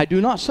 I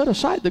do not set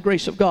aside the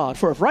grace of God,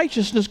 for if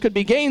righteousness could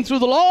be gained through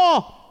the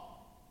law,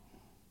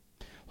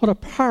 what a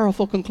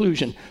powerful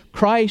conclusion.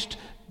 Christ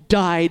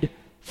died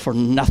for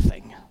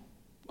nothing.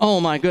 Oh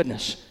my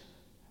goodness.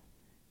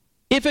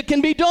 If it can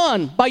be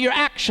done by your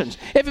actions,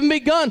 if it can be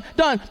done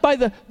by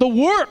the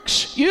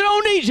works, you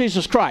don't need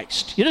Jesus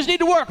Christ. You just need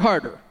to work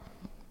harder.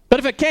 But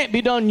if it can't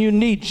be done, you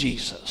need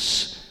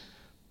Jesus.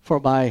 For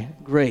by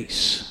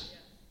grace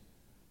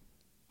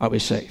are we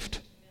saved.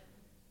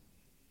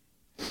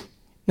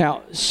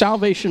 Now,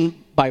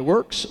 salvation by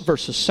works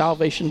versus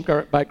salvation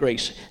by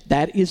grace.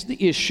 That is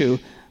the issue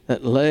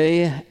that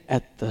lay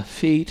at the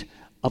feet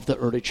of the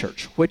early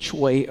church. Which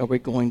way are we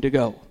going to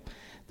go?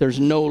 There's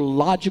no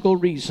logical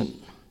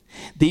reason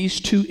these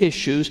two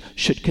issues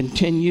should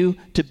continue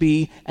to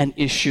be an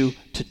issue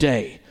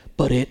today,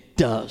 but it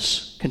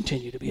does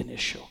continue to be an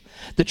issue.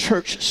 The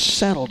church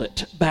settled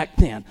it back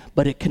then,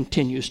 but it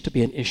continues to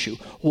be an issue.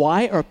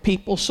 Why are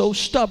people so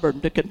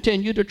stubborn to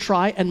continue to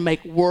try and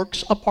make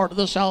works a part of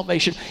the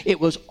salvation?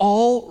 It was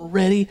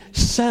already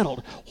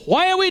settled.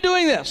 Why are we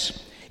doing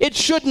this? It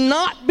should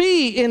not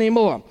be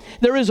anymore.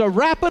 There is a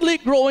rapidly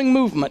growing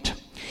movement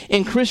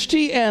in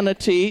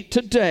Christianity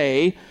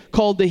today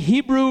called the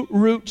Hebrew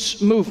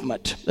Roots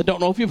Movement. I don't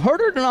know if you've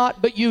heard it or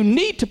not, but you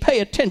need to pay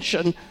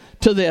attention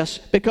to this,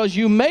 because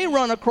you may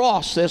run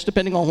across this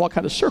depending on what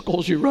kind of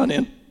circles you run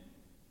in.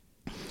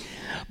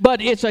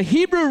 But it's a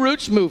Hebrew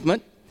roots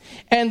movement,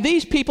 and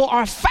these people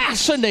are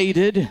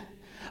fascinated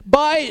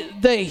by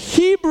the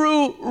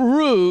Hebrew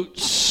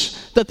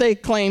roots that they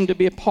claim to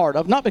be a part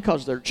of, not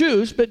because they're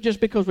Jews, but just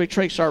because we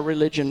trace our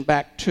religion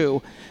back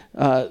to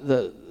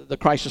the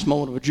crisis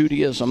moment of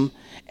Judaism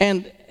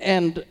and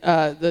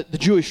the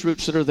Jewish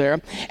roots that are there.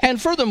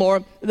 And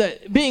furthermore,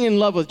 being in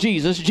love with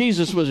Jesus,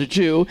 Jesus was a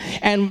Jew,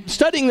 and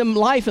studying the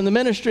life and the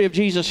ministry of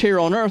Jesus here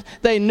on earth,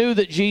 they knew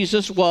that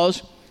Jesus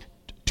was,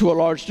 to a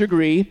large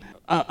degree,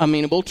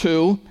 amenable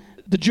to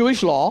the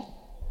Jewish law.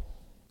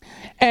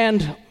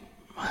 And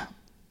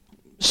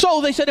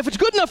so they said, if it's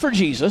good enough for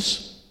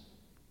Jesus,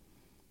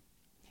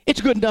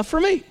 it's good enough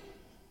for me.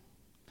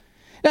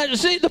 Now, you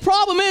see, the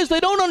problem is they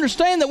don't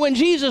understand that when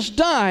Jesus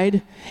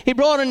died, he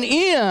brought an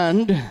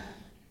end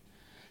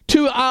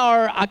to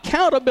our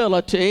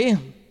accountability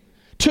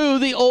to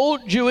the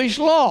old Jewish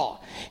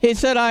law. He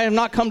said, I have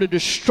not come to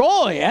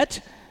destroy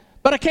it,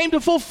 but I came to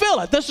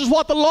fulfill it. This is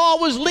what the law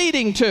was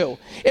leading to.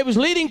 It was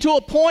leading to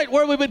a point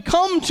where we would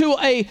come to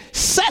a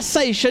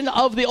cessation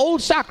of the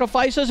old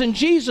sacrifices, and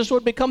Jesus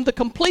would become the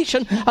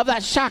completion of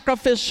that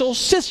sacrificial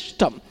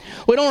system.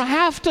 We don't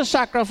have to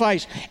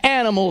sacrifice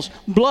animals,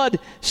 blood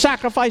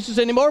sacrifices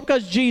anymore,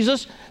 because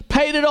Jesus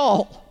paid it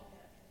all.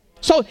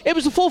 So it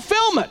was a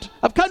fulfillment.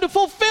 I've come to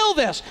fulfill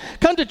this,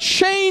 come to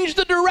change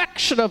the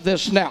direction of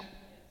this now.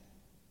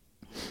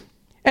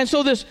 And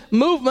so this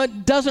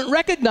movement doesn't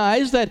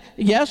recognize that,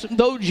 yes,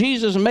 though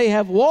Jesus may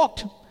have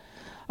walked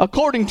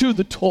according to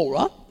the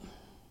Torah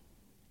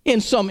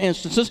in some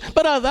instances,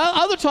 but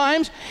other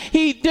times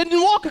he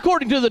didn't walk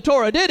according to the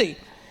Torah, did he?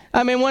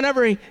 I mean,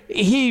 whenever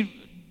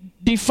he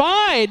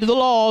defied the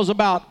laws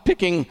about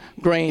picking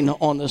grain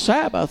on the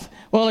Sabbath,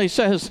 well, he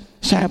says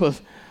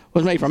Sabbath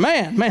was made for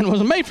man. Man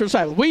wasn't made for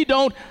Sabbath. We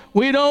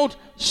don't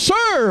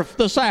serve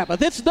the Sabbath.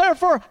 It's there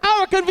for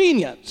our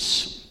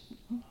convenience.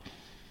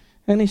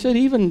 And he said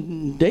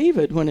even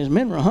David, when his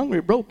men were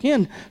hungry, broke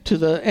in to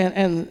the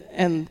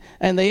and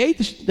they ate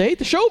the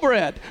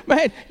showbread.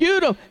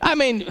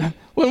 Man,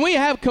 when we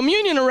have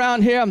communion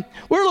around here,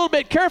 we're a little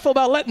bit careful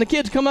about letting the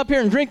kids come up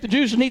here and drink the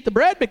juice and eat the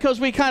bread, because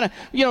we kind of,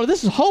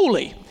 this is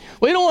holy.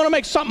 We don't want to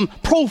make something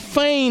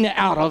profane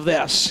out of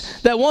this,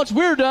 that once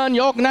we're done,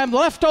 y'all can have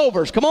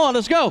leftovers. Come on,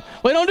 let's go.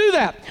 We don't do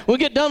that. We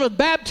get done with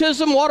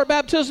baptism, water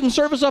baptism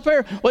service up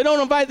here. We don't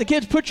invite the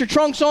kids, put your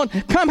trunks on,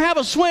 come have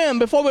a swim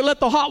before we let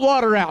the hot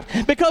water out,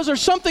 because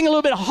there's something a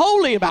little bit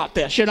holy about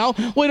this, We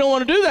don't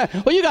want to do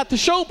that. Well, you got the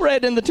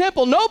showbread in the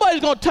temple.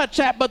 Nobody's going to touch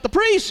that but the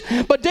priest.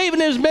 But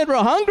David and his men were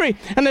hungry,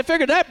 and they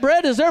figured that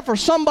bread is there for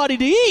somebody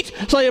to eat.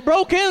 So they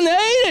broke in and they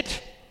ate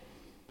it.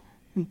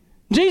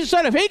 Jesus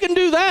said, if he can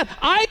do that,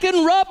 I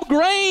can rub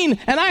grain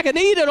and I can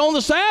eat it on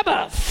the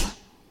Sabbath.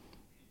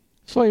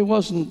 So he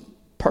wasn't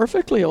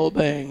perfectly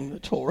obeying the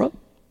Torah.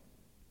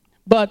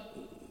 But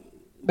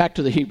back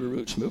to the Hebrew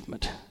roots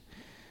movement.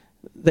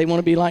 They want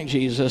to be like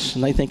Jesus,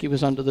 and they think he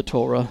was under the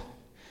Torah.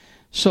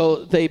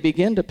 So they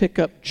begin to pick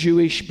up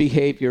Jewish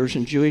behaviors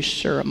and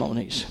Jewish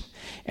ceremonies.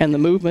 And the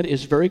movement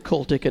is very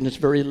cultic and it's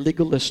very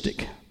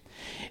legalistic.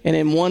 And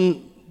in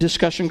one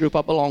discussion group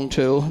I belonged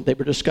to, they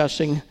were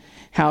discussing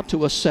how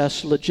to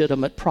assess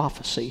legitimate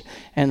prophecy.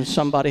 And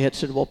somebody had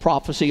said, well,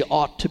 prophecy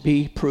ought to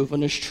be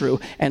proven as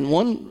true. And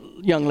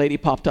one young lady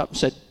popped up and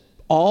said,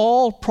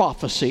 all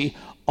prophecy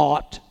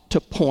ought to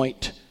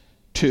point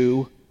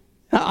to,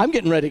 now, I'm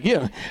getting ready to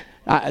give,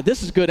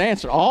 this is a good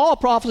answer. All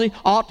prophecy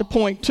ought to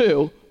point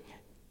to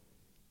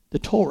the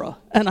Torah.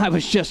 And I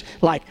was just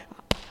like,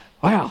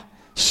 wow,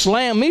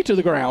 slam me to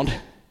the ground.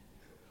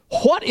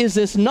 What is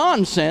this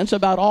nonsense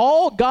about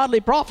all godly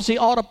prophecy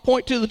ought to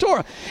point to the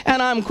Torah? And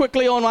I'm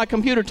quickly on my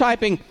computer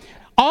typing,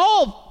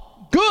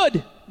 all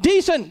good,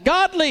 decent,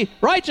 godly,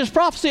 righteous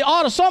prophecy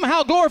ought to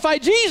somehow glorify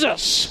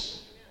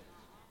Jesus,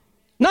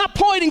 not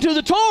pointing to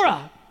the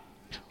Torah.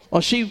 Well,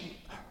 she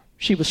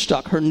was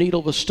stuck. Her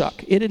needle was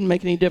stuck. It didn't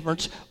make any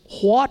difference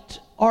what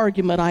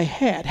argument I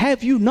had.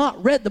 Have you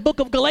not read the book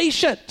of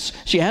Galatians?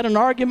 She had an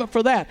argument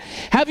for that.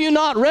 Have you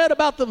not read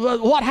about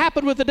what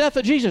happened with the death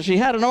of Jesus? She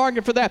had an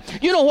argument for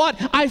that. You know what?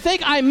 I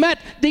think I met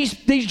these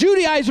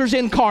Judaizers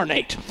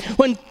incarnate.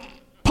 When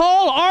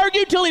Paul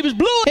argued till he was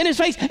blue in his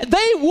face,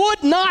 they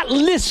would not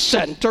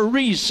listen to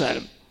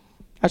reason.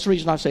 That's the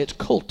reason I say it's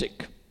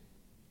cultic.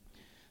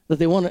 That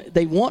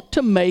they want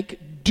to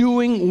make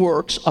doing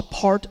works a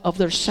part of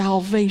their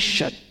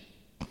salvation.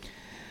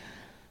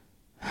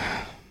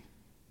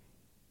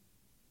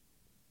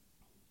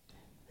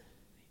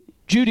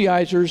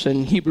 Judaizers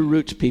and Hebrew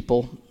roots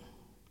people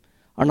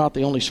are not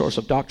the only source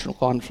of doctrinal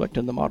conflict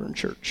in the modern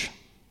church.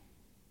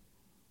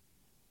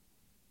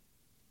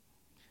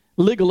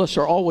 Legalists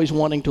are always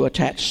wanting to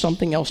attach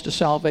something else to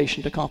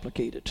salvation to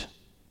complicate it.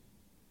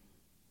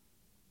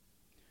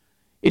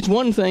 It's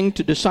one thing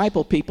to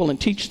disciple people and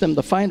teach them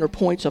the finer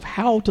points of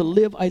how to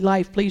live a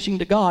life pleasing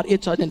to God.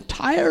 It's an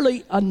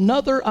entirely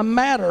another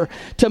matter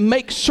to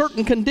make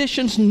certain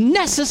conditions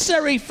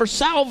necessary for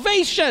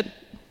salvation,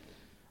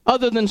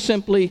 other than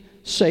simply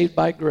saved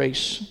by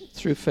grace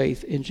through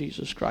faith in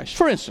Jesus Christ.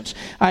 For instance,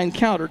 I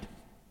encountered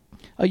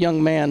a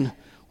young man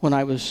when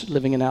I was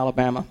living in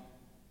Alabama.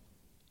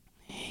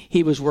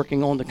 He was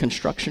working on the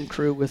construction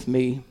crew with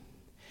me,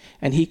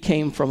 and he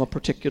came from a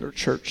particular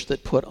church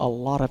that put a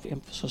lot of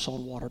emphasis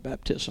on water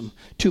baptism,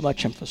 too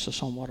much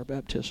emphasis on water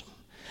baptism.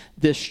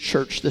 This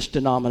church, this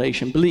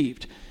denomination,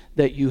 believed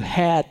that you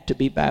had to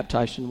be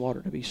baptized in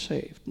water to be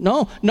saved.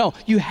 No,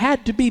 you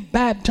had to be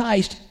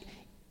baptized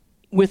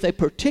with a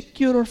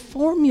particular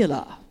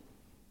formula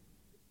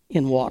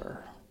in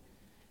water.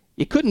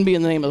 You couldn't be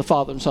in the name of the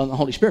Father and Son and the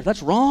Holy Spirit.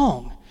 That's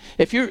wrong.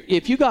 If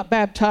you got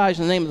baptized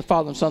in the name of the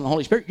Father and Son and the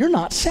Holy Spirit, you're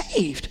not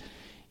saved.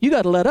 You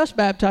got to let us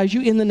baptize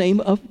you in the name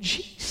of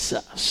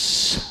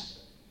Jesus.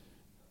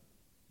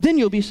 Then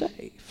you'll be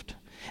saved.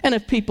 And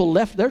if people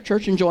left their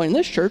church and joined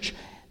this church,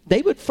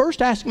 they would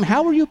first ask them,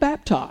 how were you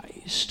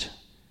baptized?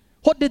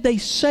 What did they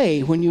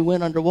say when you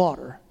went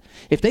underwater?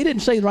 If they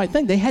didn't say the right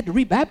thing, they had to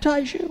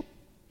rebaptize you.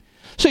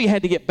 So you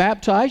had to get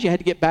baptized. You had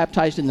to get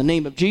baptized in the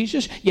name of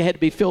Jesus. You had to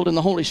be filled in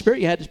the Holy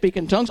Spirit. You had to speak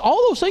in tongues.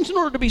 All those things in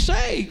order to be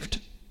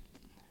saved.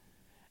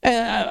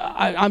 And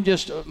I'm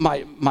just,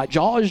 my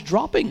jaw is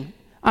dropping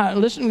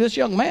listening to this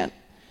young man.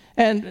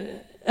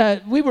 And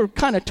we were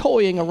kind of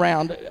toying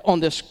around on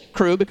this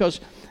crew because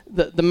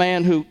the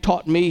man who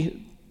taught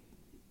me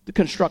the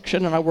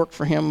construction, and I worked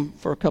for him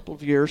for a couple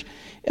of years,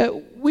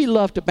 we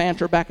loved to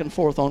banter back and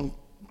forth on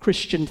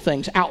Christian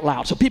things out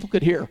loud so people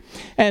could hear.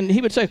 And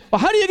he would say, well,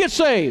 how do you get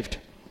saved?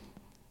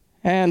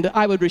 And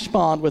I would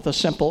respond with a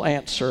simple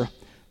answer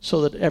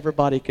so that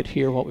everybody could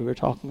hear what we were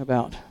talking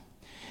about.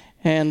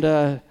 And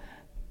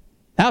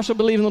thou shalt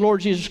believe in the Lord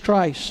Jesus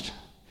Christ.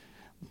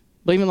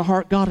 Believe in the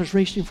heart God has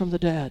raised him from the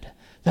dead.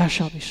 Thou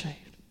shalt be saved.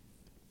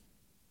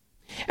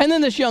 And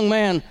then this young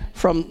man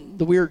from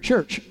the weird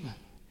church,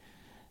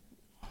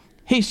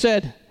 he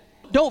said,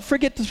 don't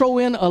forget to throw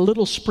in a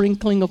little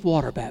sprinkling of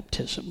water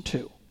baptism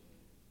too.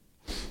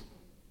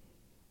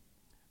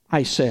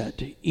 I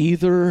said,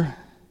 either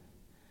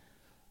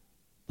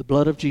the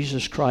blood of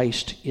Jesus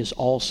Christ is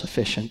all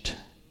sufficient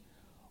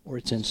or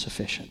it's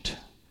insufficient.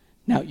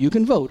 Now, you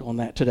can vote on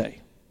that today,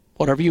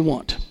 whatever you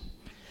want.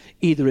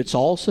 Either it's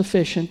all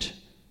sufficient,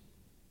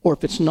 or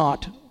if it's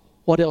not,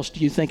 what else do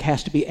you think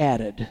has to be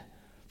added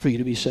for you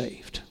to be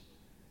saved?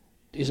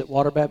 Is it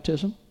water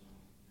baptism?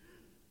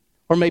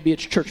 Or maybe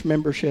it's church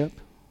membership?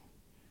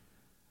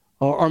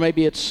 Or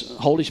maybe it's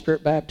Holy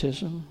Spirit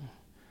baptism?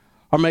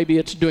 Or maybe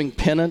it's doing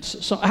penance.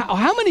 So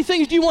how many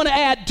things do you want to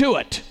add to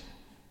it?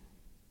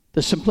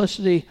 The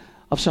simplicity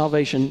of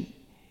salvation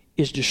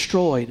is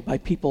destroyed by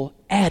people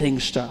adding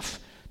stuff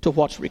to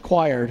what's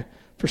required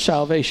for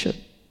salvation.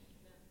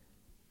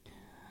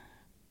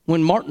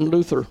 When Martin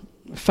Luther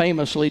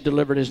famously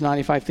delivered his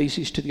 95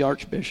 Theses to the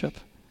Archbishop,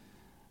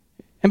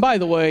 and by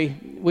the way,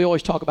 we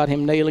always talk about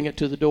him nailing it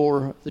to the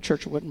door of the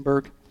Church of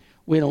Wittenberg.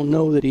 We don't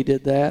know that he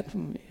did that.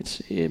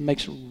 It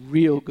makes a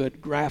real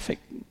good graphic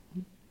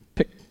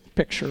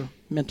picture,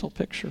 mental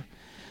picture.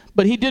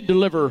 But he did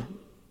deliver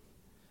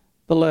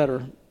the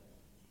letter.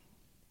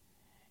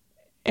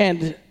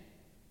 And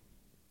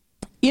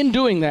in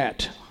doing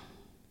that,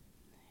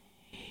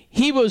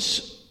 he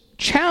was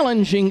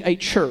challenging a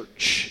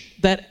church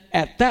that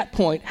at that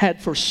point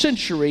had for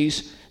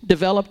centuries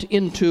developed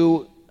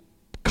into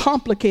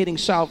complicating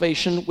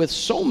salvation with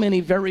so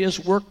many various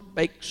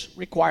work-based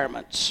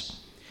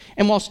requirements.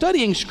 And while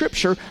studying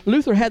Scripture,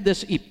 Luther had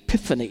this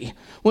epiphany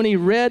when he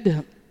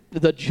read,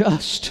 the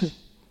just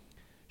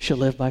shall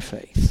live by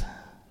faith.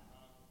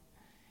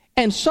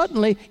 And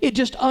suddenly, it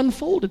just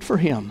unfolded for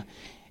him.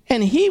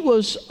 And he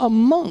was a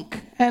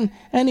monk, and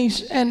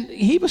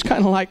he was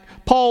kind of like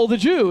Paul the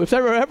Jew. If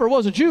there ever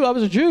was a Jew, I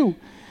was a Jew.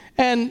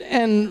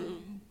 And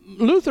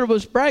Luther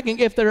was bragging,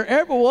 if there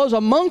ever was a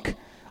monk,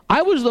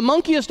 I was the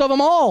monkiest of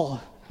them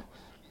all.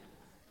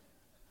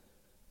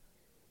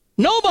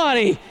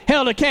 Nobody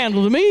held a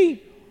candle to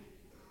me.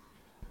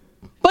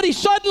 But But he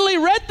suddenly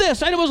read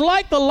this, and it was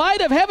like the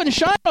light of heaven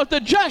shine out, the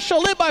just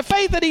shall live by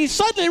faith, and he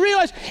suddenly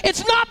realized,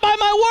 it's not by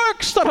my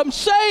works that I'm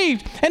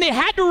saved. And he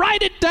had to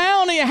write it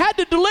down, and he had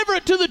to deliver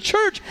it to the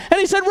church, and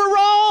he said, we're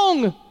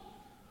wrong.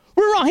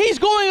 We're wrong. He's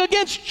going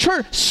against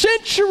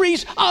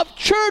centuries of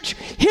church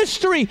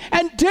history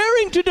and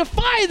daring to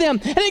defy them.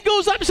 And he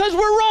goes up and says,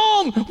 we're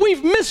wrong.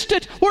 We've missed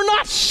it. We're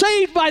not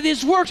saved by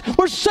these works.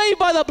 We're saved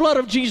by the blood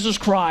of Jesus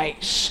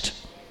Christ.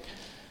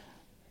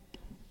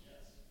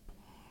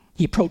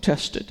 He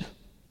protested.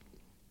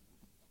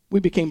 We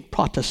became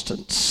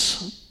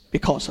Protestants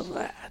because of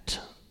that.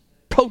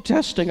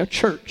 Protesting a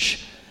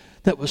church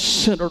that was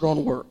centered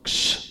on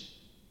works.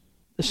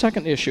 The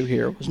second issue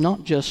here was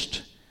not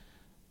just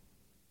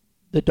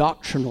the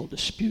doctrinal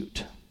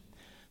dispute.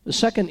 The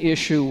second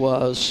issue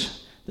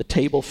was the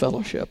table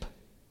fellowship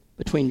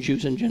between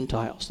Jews and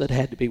Gentiles that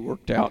had to be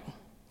worked out.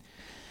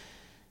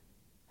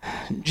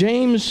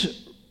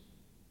 James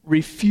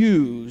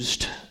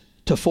refused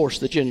to force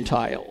the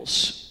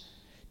Gentiles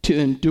to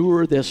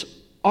endure this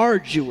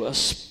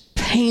arduous,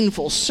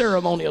 painful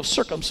ceremony of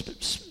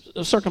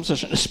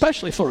circumcision,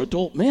 especially for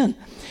adult men.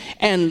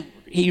 And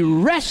he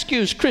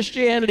rescues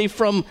Christianity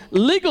from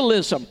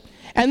legalism.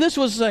 And this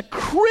was a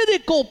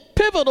critical,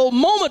 pivotal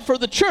moment for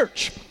the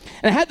church.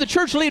 And had the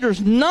church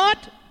leaders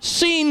not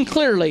seen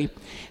clearly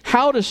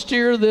how to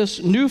steer this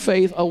new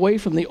faith away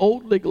from the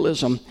old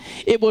legalism,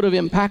 it would have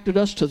impacted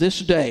us to this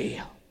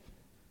day.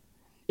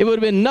 It would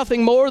have been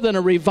nothing more than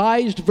a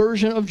revised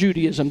version of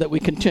Judaism that we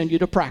continue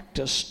to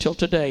practice till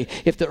today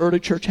if the early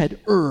church had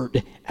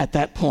erred at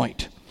that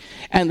point.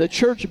 And the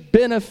church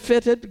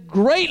benefited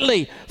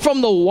greatly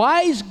from the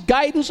wise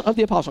guidance of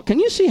the apostle. Can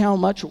you see how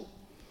much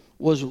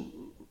was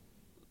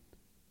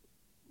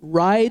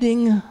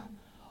riding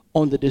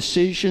on the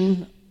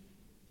decision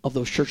of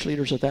those church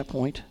leaders at that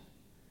point?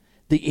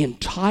 The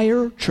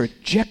entire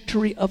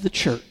trajectory of the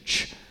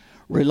church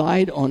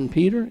relied on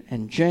Peter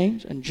and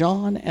James and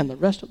John and the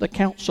rest of the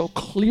council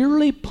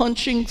clearly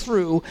punching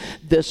through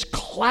this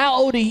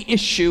cloudy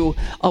issue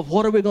of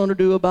what are we going to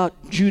do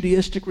about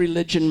Judaistic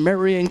religion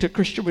marrying to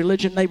Christian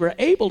religion. They were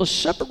able to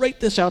separate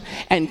this out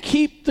and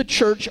keep the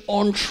church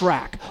on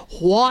track.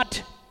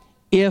 What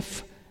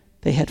if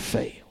they had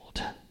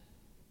failed?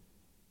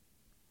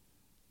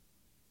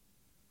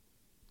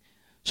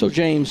 So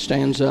James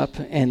stands up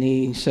and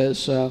he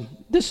says,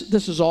 this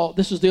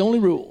is the only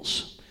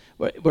rules.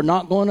 We're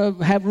not going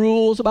to have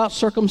rules about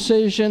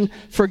circumcision.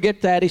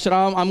 Forget that. He said,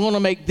 I'm going to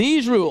make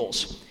these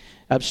rules.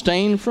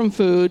 Abstain from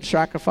food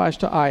sacrificed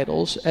to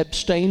idols.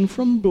 Abstain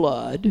from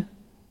blood.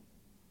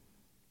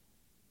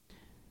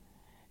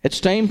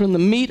 Abstain from the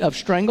meat of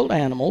strangled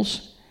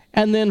animals.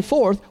 And then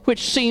fourth,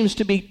 which seems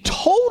to be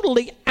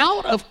totally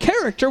out of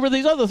character with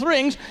these other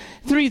things,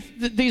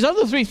 these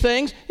other three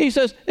things, he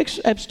says,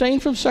 abstain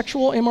from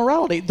sexual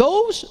immorality.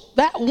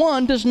 That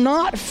one does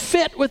not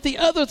fit with the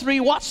other three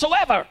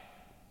whatsoever.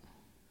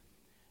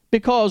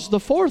 Because the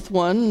fourth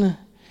one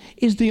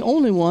is the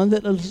only one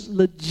that is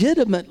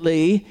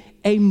legitimately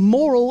a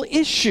moral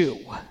issue.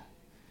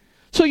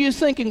 So you're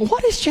thinking,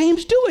 what is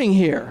James doing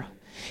here?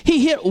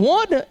 He hit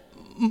one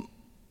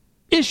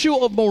issue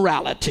of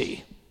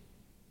morality.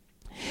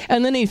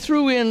 And then he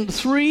threw in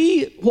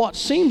three, what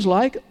seems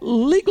like,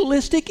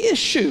 legalistic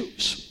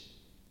issues.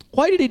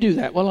 Why did he do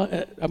that?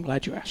 Well, I'm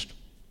glad you asked.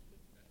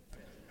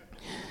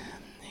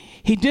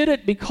 He did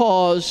it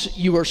because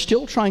you are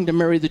still trying to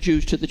marry the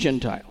Jews to the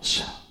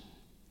Gentiles.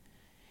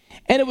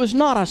 And it was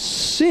not a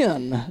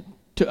sin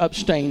to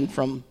abstain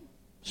from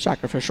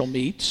sacrificial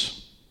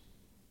meats.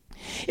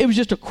 It was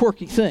just a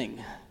quirky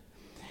thing.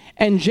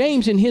 And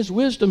James, in his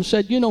wisdom,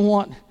 said, you know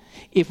what?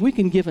 If we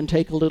can give and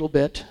take a little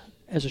bit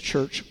as a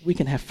church, we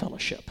can have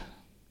fellowship.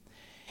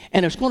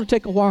 And it's going to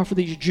take a while for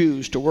these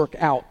Jews to work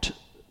out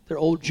their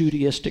old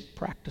Judaistic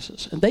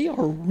practices. And they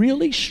are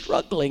really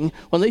struggling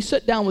when they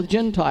sit down with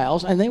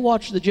Gentiles and they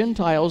watch the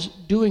Gentiles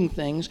doing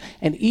things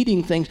and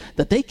eating things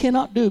that they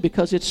cannot do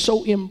because it's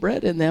so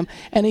inbred in them.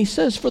 And he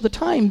says, for the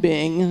time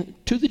being,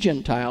 to the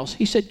Gentiles,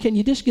 he said, can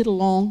you just get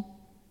along?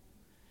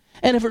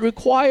 And if it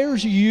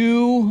requires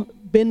you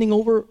bending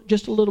over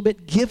just a little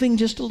bit, giving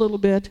just a little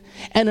bit,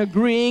 and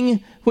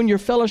agreeing when you're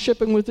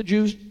fellowshipping with the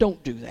Jews,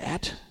 don't do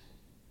that.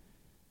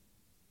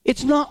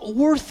 It's not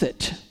worth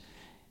it.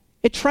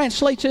 It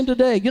translates into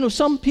today. You know,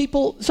 some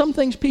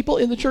things people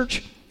in the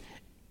church,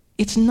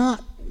 it's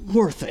not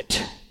worth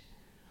it.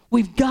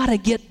 We've got to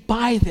get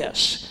by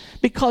this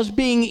because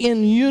being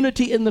in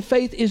unity in the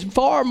faith is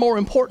far more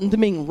important than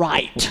being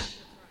right.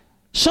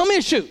 Some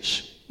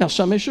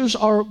issues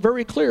are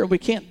very clear. We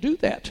can't do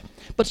that.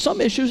 But some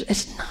issues,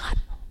 it's not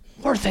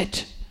worth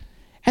it.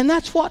 And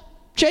that's what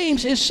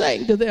James is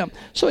saying to them.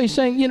 So he's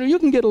saying, you know, you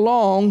can get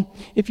along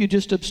if you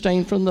just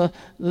abstain from the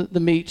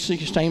meats, you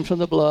abstain from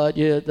the blood,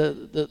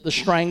 the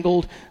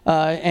strangled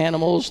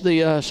animals,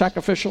 the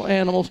sacrificial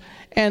animals.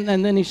 And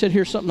then he said,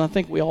 here's something I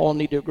think we all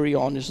need to agree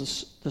on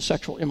is the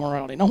sexual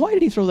immorality. Now, why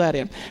did he throw that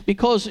in?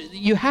 Because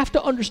you have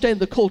to understand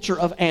the culture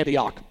of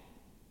Antioch.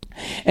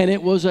 And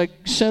it was a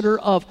center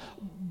of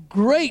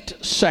great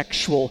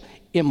sexual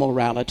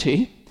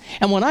immorality.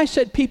 And when I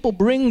said people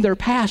bring their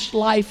past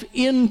life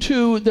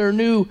into their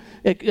new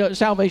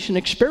salvation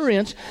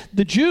experience,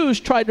 the Jews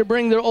tried to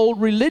bring their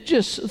old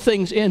religious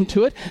things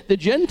into it. The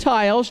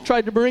Gentiles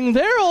tried to bring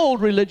their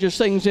old religious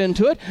things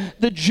into it.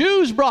 The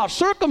Jews brought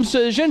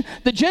circumcision.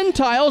 The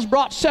Gentiles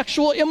brought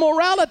sexual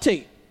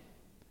immorality.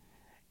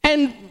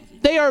 And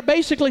they are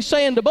basically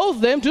saying to both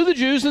of them, to the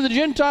Jews and the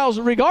Gentiles,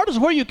 regardless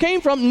of where you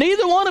came from,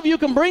 neither one of you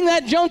can bring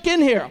that junk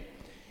in here.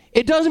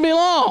 It doesn't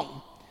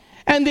belong.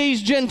 And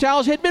these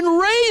Gentiles had been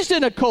raised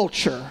in a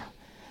culture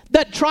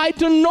that tried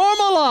to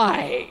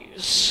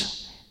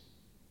normalize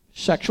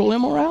sexual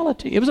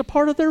immorality. It was a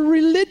part of their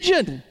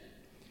religion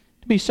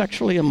to be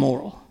sexually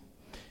immoral.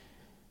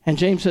 And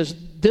James says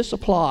this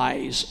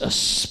applies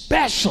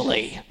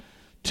especially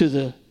to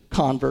the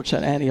converts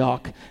at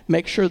Antioch.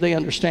 Make sure they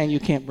understand you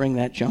can't bring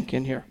that junk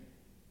in here.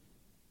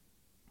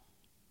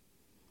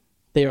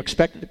 They are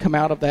expected to come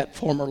out of that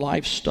former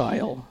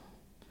lifestyle.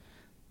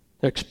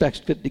 They're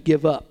expected to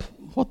give up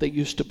what they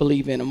used to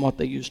believe in and what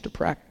they used to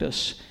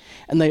practice.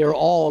 And they are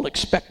all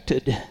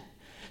expected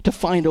to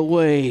find a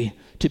way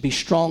to be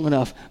strong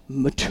enough,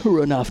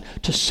 mature enough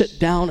to sit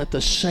down at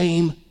the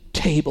same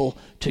table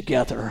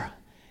together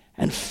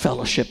and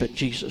fellowship in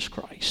Jesus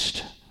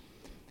Christ.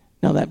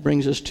 Now that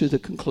brings us to the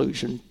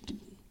conclusion,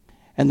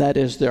 and that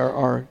is there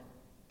are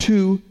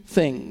two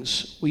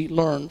things we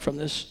learn from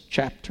this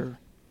chapter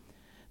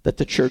that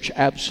the church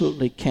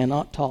absolutely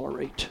cannot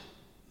tolerate,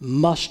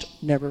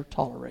 must never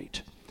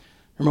tolerate.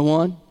 Number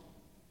one,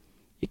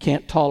 you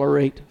can't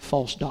tolerate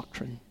false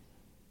doctrine.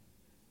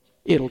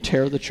 It'll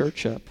tear the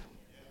church up.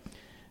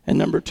 And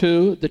number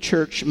two, the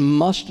church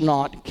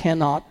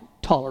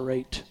cannot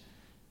tolerate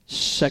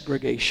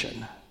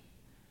segregation.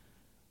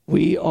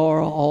 We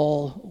are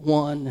all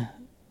one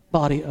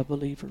body of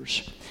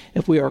believers.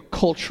 If we are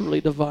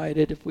culturally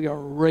divided, if we are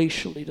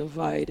racially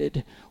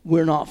divided,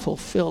 we're not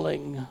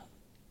fulfilling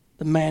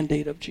the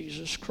mandate of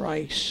Jesus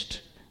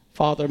Christ.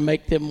 Father,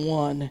 make them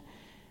one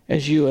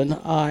as you and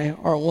I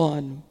are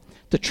one.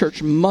 The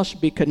church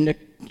must be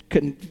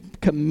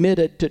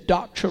committed to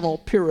doctrinal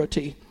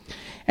purity,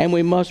 and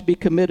we must be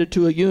committed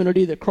to a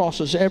unity that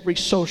crosses every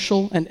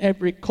social and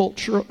every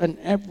cultural and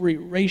every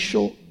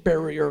racial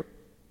barrier.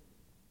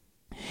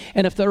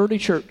 And if the early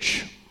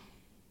church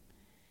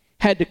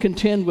had to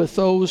contend with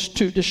those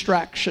two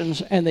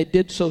distractions, and they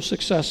did so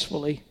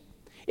successfully,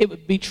 it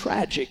would be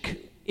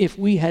tragic if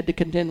we had to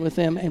contend with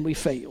them and we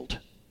failed.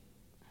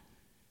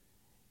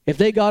 If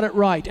they got it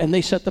right and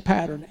they set the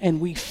pattern and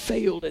we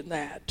failed in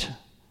that,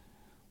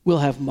 we'll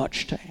have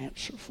much to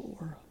answer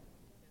for.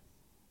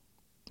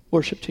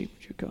 Worship team,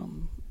 would you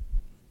come?